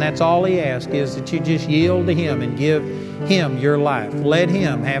sins, and that's all He asks is that you just yield to Him and give Him your life. Let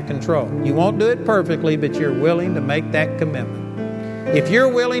Him have control. You won't do it perfectly, but you're willing to make that commitment. If you're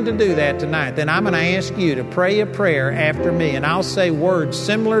willing to do that tonight, then I'm going to ask you to pray a prayer after me, and I'll say words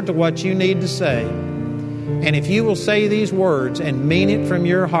similar to what you need to say. And if you will say these words and mean it from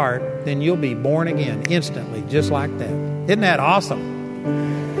your heart, then you'll be born again instantly, just like that. Isn't that awesome?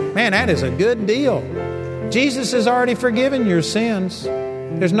 Man, that is a good deal. Jesus has already forgiven your sins.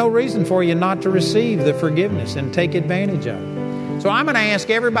 There's no reason for you not to receive the forgiveness and take advantage of it. So I'm going to ask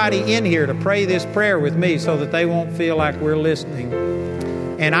everybody in here to pray this prayer with me so that they won't feel like we're listening.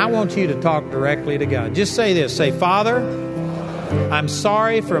 And I want you to talk directly to God. Just say this. Say, Father, I'm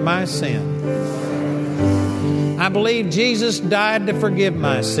sorry for my sin. I believe Jesus died to forgive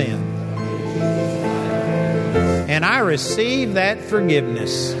my sin. And I receive that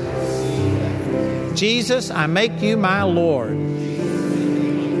forgiveness. Jesus, I make you my Lord.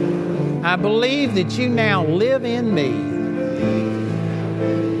 I believe that you now live in me.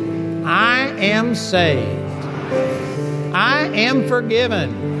 I am saved. I am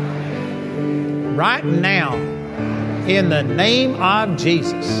forgiven right now in the name of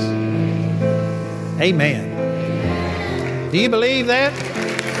Jesus. Amen. Do you believe that?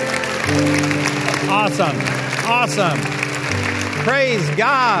 Awesome. Awesome. Praise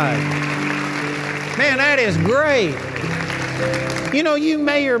God. Man, that is great. You know, you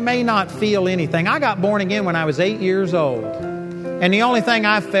may or may not feel anything. I got born again when I was 8 years old. And the only thing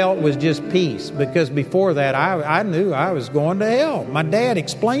I felt was just peace, because before that I knew I was going to hell. My dad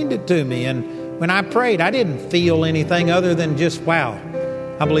explained it to me, and when I prayed, I didn't feel anything other than just, wow,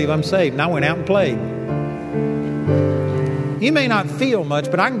 I believe I'm saved. And I went out and played. You may not feel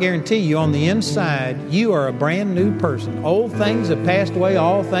much, but I can guarantee you on the inside, you are a brand new person. Old things have passed away,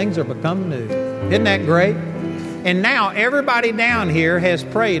 all things are become new. Isn't that great? And now everybody down here has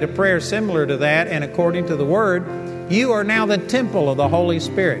prayed a prayer similar to that, and according to the Word, you are now the temple of the Holy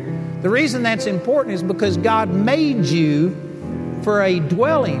Spirit. The reason that's important is because God made you for a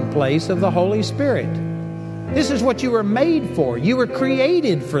dwelling place of the Holy Spirit. This is what you were made for. You were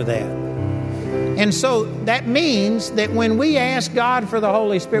created for that. And so that means that when we ask God for the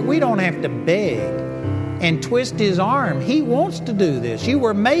Holy Spirit, we don't have to beg and twist His arm. He wants to do this. You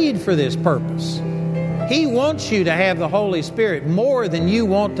were made for this purpose. He wants you to have the Holy Spirit more than you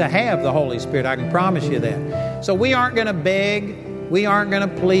want to have the Holy Spirit. I can promise you that. So we aren't going to beg. We aren't going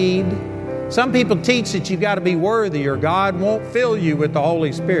to plead. Some people teach that you've got to be worthy or God won't fill you with the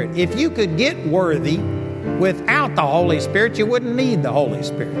Holy Spirit. If you could get worthy without the Holy Spirit, you wouldn't need the Holy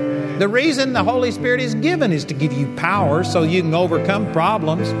Spirit. The reason the Holy Spirit is given is to give you power so you can overcome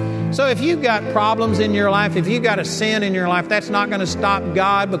problems. So if you've got problems in your life, if you've got a sin in your life, that's not going to stop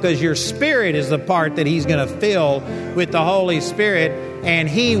God, because your spirit is the part that He's going to fill with the Holy Spirit, and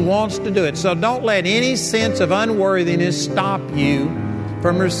He wants to do it. So don't let any sense of unworthiness stop you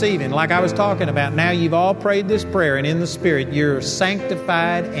from receiving. Like I was talking about, now you've all prayed this prayer, and in the Spirit, you're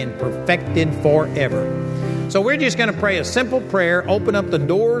sanctified and perfected forever. So we're just going to pray a simple prayer, open up the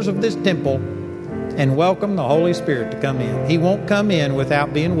doors of this temple, and welcome the Holy Spirit to come in. He won't come in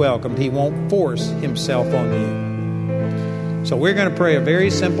without being welcomed. He won't force Himself on you. So we're going to pray a very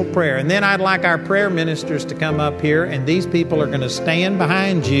simple prayer. And then I'd like our prayer ministers to come up here, and these people are going to stand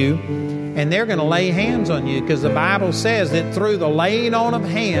behind you, and they're going to lay hands on you, because the Bible says that through the laying on of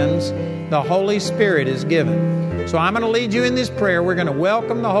hands, the Holy Spirit is given. So I'm going to lead you in this prayer. We're going to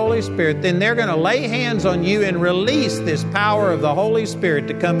welcome the Holy Spirit. Then they're going to lay hands on you and release this power of the Holy Spirit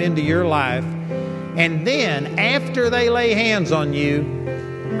to come into your life. And then after they lay hands on you,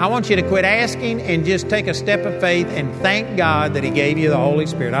 I want you to quit asking and just take a step of faith and thank God that He gave you the Holy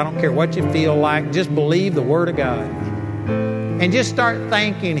Spirit. I don't care what you feel like. Just believe the Word of God. And just start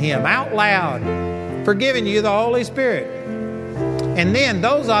thanking Him out loud for giving you the Holy Spirit. And then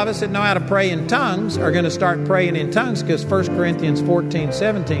those of us that know how to pray in tongues are going to start praying in tongues, because 1 Corinthians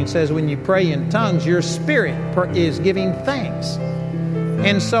 14:17 says when you pray in tongues, your spirit is giving thanks.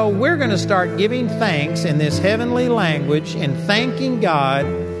 And so we're going to start giving thanks in this heavenly language and thanking God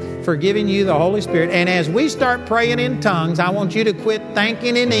for giving you the Holy Spirit. And as we start praying in tongues, I want you to quit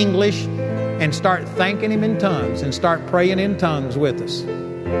thanking in English and start thanking Him in tongues and start praying in tongues with us.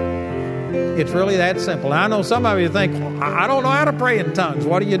 It's really that simple. I know some of you think, I don't know how to pray in tongues.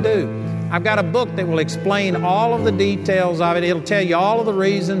 What do you do? I've got a book that will explain all of the details of it. It'll tell you all of the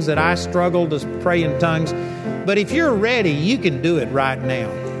reasons that I struggle to pray in tongues. But if you're ready, you can do it right now.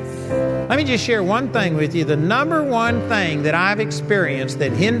 Let me just share one thing with you. The number one thing that I've experienced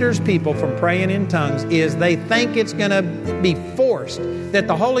that hinders people from praying in tongues is they think it's going to be forced, that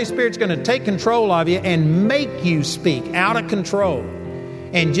the Holy Spirit's going to take control of you and make you speak out of control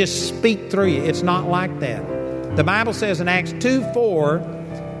and just speak through you. It's not like that. The Bible says in Acts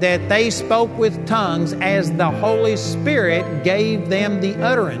 2:4 that they spoke with tongues as the Holy Spirit gave them the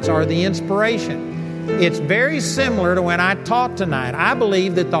utterance or the inspiration. It's very similar to when I taught tonight. I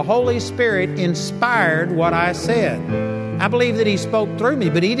believe that the Holy Spirit inspired what I said. I believe that He spoke through me,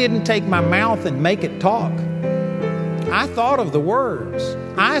 but He didn't take my mouth and make it talk. I thought of the words.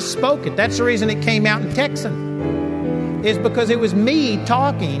 I spoke it. That's the reason it came out in Texan. It's because it was me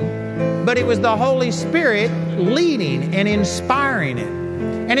talking, but it was the Holy Spirit leading and inspiring it.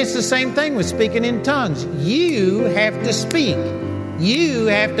 And it's the same thing with speaking in tongues. You have to speak. You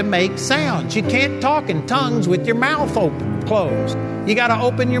have to make sounds. You can't talk in tongues with your mouth closed. You got to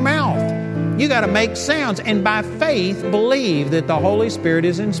open your mouth. You got to make sounds. And by faith, believe that the Holy Spirit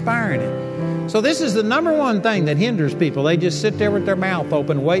is inspiring it. So this is the number one thing that hinders people. They just sit there with their mouth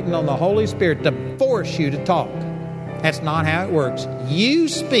open, waiting on the Holy Spirit to force you to talk. That's not how it works. You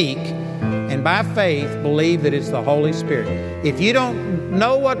speak, and by faith, believe that it's the Holy Spirit. If you don't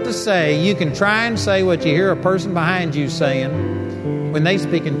know what to say, you can try and say what you hear a person behind you saying when they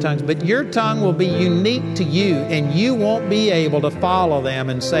speak in tongues, but your tongue will be unique to you, and you won't be able to follow them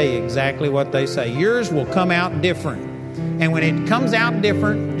and say exactly what they say. Yours will come out different. And when it comes out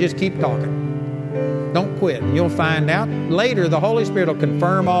different, just keep talking. Don't quit. You'll find out later the Holy Spirit will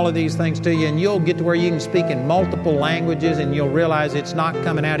confirm all of these things to you, and you'll get to where you can speak in multiple languages, and you'll realize it's not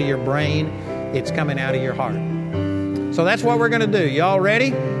coming out of your brain, it's coming out of your heart. So that's what we're going to do. Y'all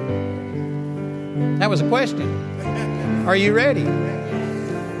ready? That was a question. Are you ready?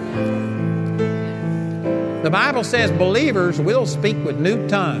 The Bible says believers will speak with new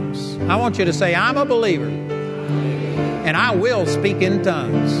tongues. I want you to say, I'm a believer, and I will speak in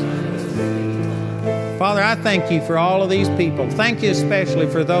tongues. Father, I thank you for all of these people. Thank you especially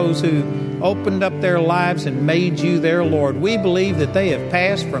for those who opened up their lives and made you their Lord. We believe that they have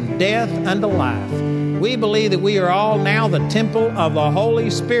passed from death unto life. We believe that we are all now the temple of the Holy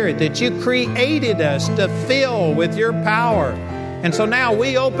Spirit, that you created us to fill with your power. And so now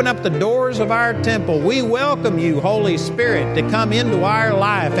we open up the doors of our temple. We welcome you, Holy Spirit, to come into our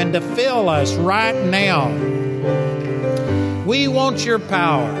life and to fill us right now. We want your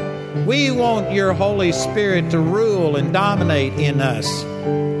power. We want your Holy Spirit to rule and dominate in us.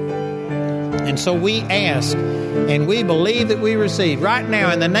 And so we ask and we believe that we receive. Right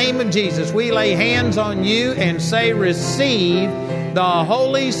now, in the name of Jesus, we lay hands on you and say, receive the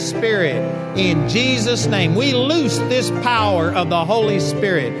Holy Spirit in Jesus' name. We loose this power of the Holy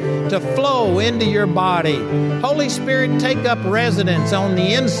Spirit to flow into your body. Holy Spirit, take up residence on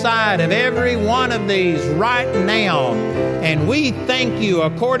the inside of every one of these right now. And we thank you,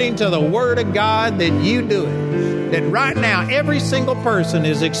 according to the Word of God, that you do it. That right now, every single person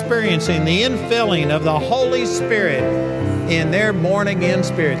is experiencing the infilling of the Holy Spirit in their born-again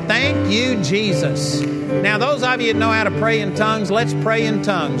spirit. Thank you, Jesus. Now, those of you that know how to pray in tongues, let's pray in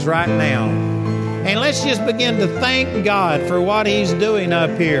tongues right now. And let's just begin to thank God for what He's doing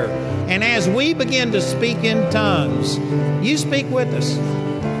up here. And as we begin to speak in tongues, you speak with us.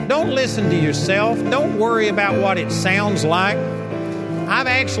 Don't listen to yourself. Don't worry about what it sounds like. I've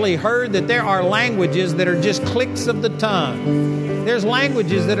actually heard that there are languages that are just clicks of the tongue. There's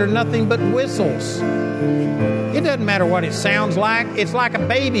languages that are nothing but whistles. It doesn't matter what it sounds like. It's like a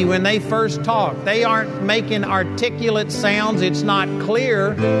baby when they first talk. They aren't making articulate sounds. It's not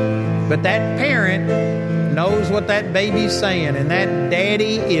clear. But that parent knows what that baby's saying. And that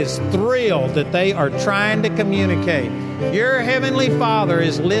daddy is thrilled that they are trying to communicate. Your Heavenly Father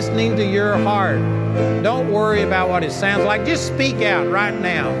is listening to your heart. Don't worry about what it sounds like. Just speak out right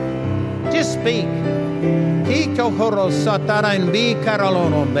now. Just speak.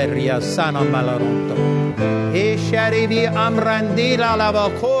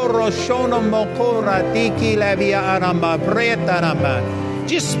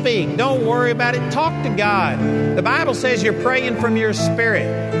 Just speak. Don't worry about it. Talk to God. The Bible says you're praying from your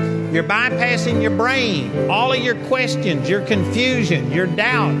spirit. You're bypassing your brain, all of your questions, your confusion, your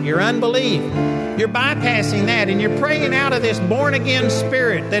doubt, your unbelief. You're bypassing that, and you're praying out of this born-again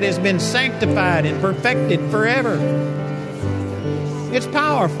spirit that has been sanctified and perfected forever. It's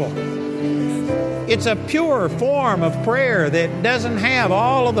powerful. It's a pure form of prayer that doesn't have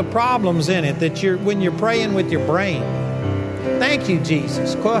all of the problems in it that when you're praying with your brain. Thank you,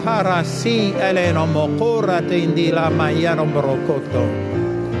 Jesus. Just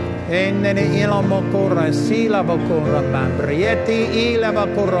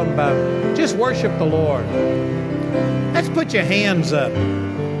worship the Lord. Let's put your hands up.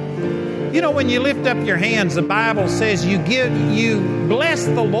 You know, when you lift up your hands, the Bible says you bless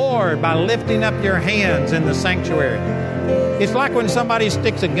the Lord by lifting up your hands in the sanctuary. It's like when somebody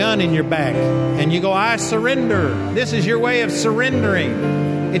sticks a gun in your back and you go, I surrender. This is your way of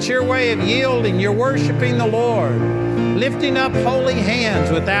surrendering. It's your way of yielding. You're worshiping the Lord. Lifting up holy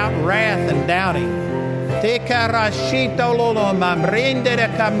hands without wrath and doubting.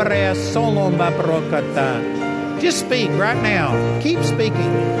 Just speak right now. Keep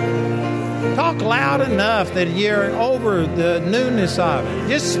speaking. Talk loud enough that you're over the newness of it.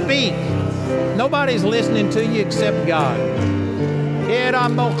 Just speak. Nobody's listening to you except God.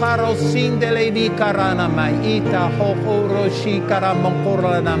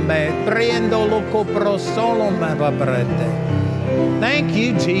 Thank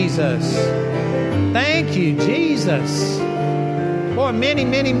you, Jesus. Thank you, Jesus. Boy,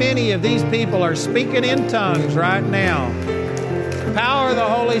 many of these people are speaking in tongues right now. The power of the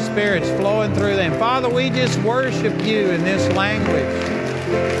Holy Spirit's flowing through them. Father, we just worship you in this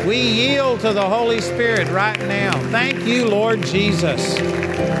language. We yield to the Holy Spirit right now. Thank you, Lord Jesus.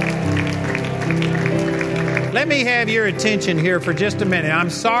 Let me have your attention here for just a minute. I'm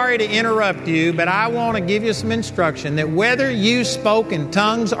sorry to interrupt you, but I want to give you some instruction that whether you spoke in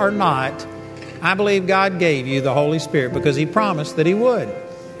tongues or not, I believe God gave you the Holy Spirit because He promised that He would.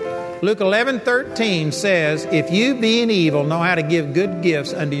 Luke 11:13 says, if you being evil know how to give good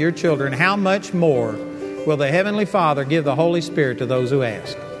gifts unto your children, how much more will the Heavenly Father give the Holy Spirit to those who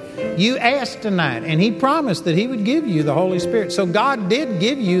ask? You asked tonight, and He promised that He would give you the Holy Spirit. So God did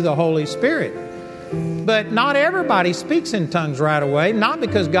give you the Holy Spirit. But not everybody speaks in tongues right away, not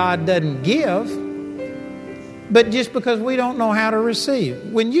because God doesn't give, but just because we don't know how to receive.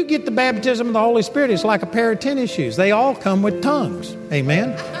 When you get the baptism of the Holy Spirit, it's like a pair of tennis shoes. They all come with tongues.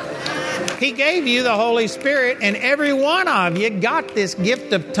 Amen? He gave you the Holy Spirit, and every one of you got this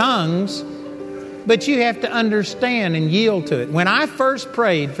gift of tongues, but you have to understand and yield to it. When I first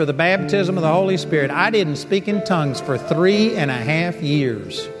prayed for the baptism of the Holy Spirit, I didn't speak in tongues for 3.5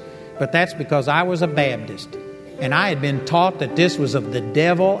 years. But that's because I was a Baptist, and I had been taught that this was of the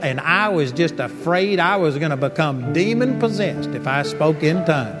devil, and I was just afraid I was going to become demon-possessed if I spoke in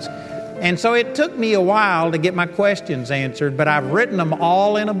tongues. And so it took me a while to get my questions answered, but I've written them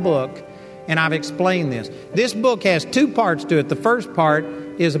all in a book, and I've explained this. This book has 2 parts to it. The first part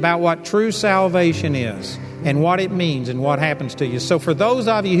is about what true salvation is and what it means and what happens to you. So for those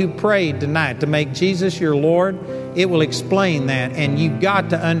of you who prayed tonight to make Jesus your Lord, it will explain that, and you've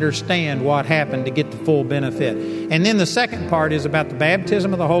got to understand what happened to get the full benefit. And then the second part is about the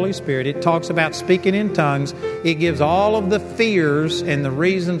baptism of the Holy Spirit. It talks about speaking in tongues. It gives all of the fears and the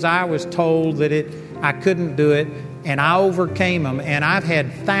reasons I was told that I couldn't do it, and I overcame them. And I've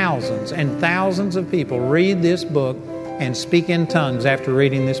had thousands and thousands of people read this book and speak in tongues after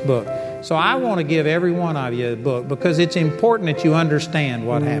reading this book. So I want to give every one of you a book because it's important that you understand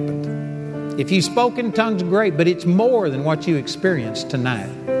what happened. If you spoke in tongues, great, but it's more than what you experienced tonight.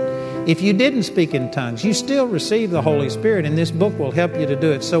 If you didn't speak in tongues, you still receive the Holy Spirit, and this book will help you to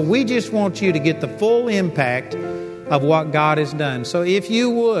do it. So we just want you to get the full impact of what God has done. So if you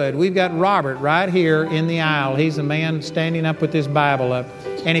would, we've got Robert right here in the aisle. He's the man standing up with his Bible up.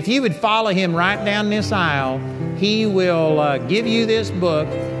 And if you would follow him right down this aisle, he will give you this book.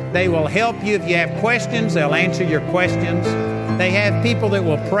 They will help you. If you have questions, they'll answer your questions. They have people that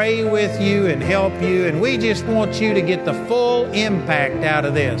will pray with you and help you. And we just want you to get the full impact out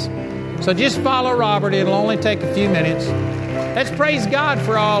of this. So just follow Robert. It'll only take a few minutes. Let's praise God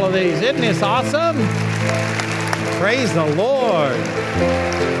for all of these. Isn't this awesome? Praise the Lord.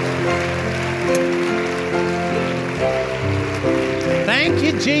 Thank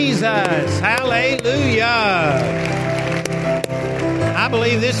you, Jesus. Hallelujah. I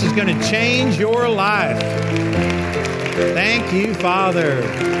believe this is going to change your life. Thank you, Father.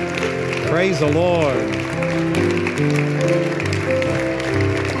 Praise the Lord.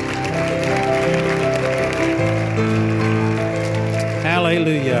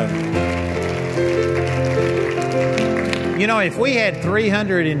 Hallelujah. You know, if we had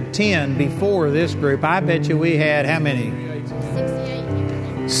 310 before this group, I bet you we had how many?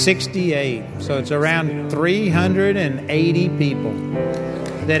 68. So it's around 380 people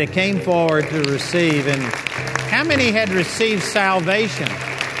that it came forward to receive. And how many had received salvation?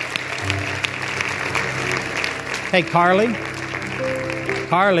 Hey, Carly,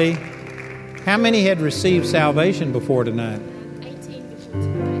 how many had received salvation before tonight?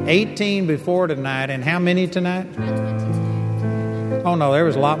 18 before tonight, and how many tonight? Oh no, there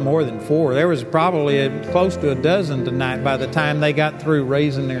was a lot more than 4. There was probably close to a dozen tonight by the time they got through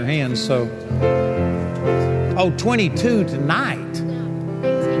raising their hands. So, 22 tonight.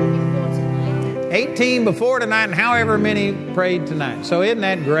 18 before tonight, and however many prayed tonight. So isn't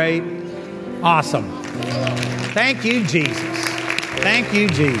that great? Awesome. Thank you, Jesus. Thank you,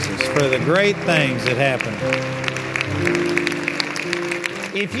 Jesus, for the great things that happen.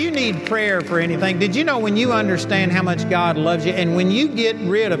 If you need prayer for anything, did you know when you understand how much God loves you, and when you get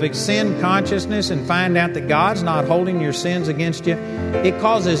rid of sin consciousness and find out that God's not holding your sins against you, it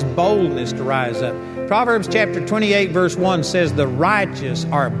causes boldness to rise up. Proverbs chapter 28 verse 1 says, "The righteous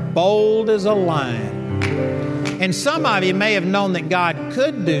are bold as a lion." And some of you may have known that God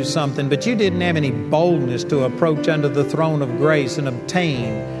could do something, but you didn't have any boldness to approach under the throne of grace and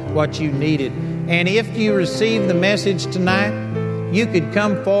obtain what you needed. And if you receive the message tonight, you could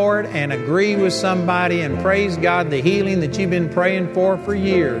come forward and agree with somebody and praise God. The healing that you've been praying for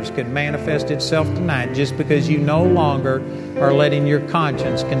years could manifest itself tonight just because you no longer are letting your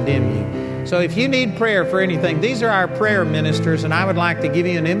conscience condemn you. So if you need prayer for anything, these are our prayer ministers, and I would like to give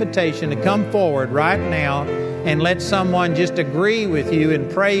you an invitation to come forward right now and let someone just agree with you and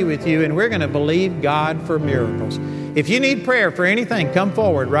pray with you, and we're going to believe God for miracles. If you need prayer for anything, come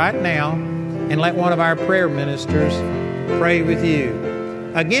forward right now and let one of our prayer ministers pray with you.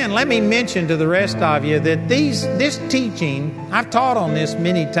 Again, let me mention to the rest of you that this teaching, I've taught on this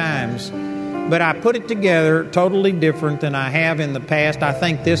many times, but I put it together totally different than I have in the past. I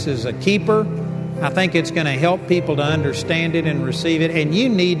think this is a keeper. I think it's going to help people to understand it and receive it, and you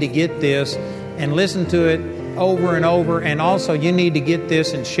need to get this and listen to it over and over, and also you need to get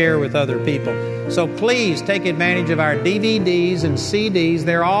this and share with other people. So please take advantage of our DVDs and CDs.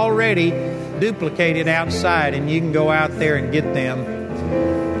 They're already duplicated outside, and you can go out there and get them.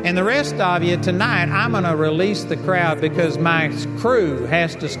 And the rest of you tonight, I'm going to release the crowd because my crew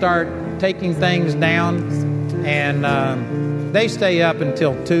has to start taking things down, and they stay up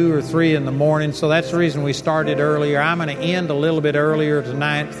until 2 or 3 in the morning, so that's the reason we started earlier. I'm going to end a little bit earlier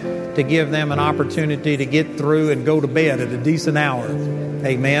tonight to give them an opportunity to get through and go to bed at a decent hour.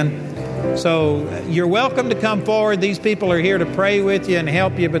 Amen. So you're welcome to come forward. These people are here to pray with you and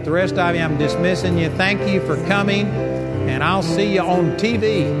help you, but the rest of you, I'm dismissing you. Thank you for coming, and I'll see you on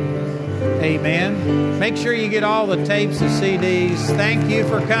TV. Amen. Make sure you get all the tapes and CDs. Thank you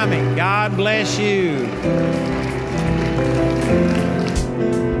for coming. God bless you.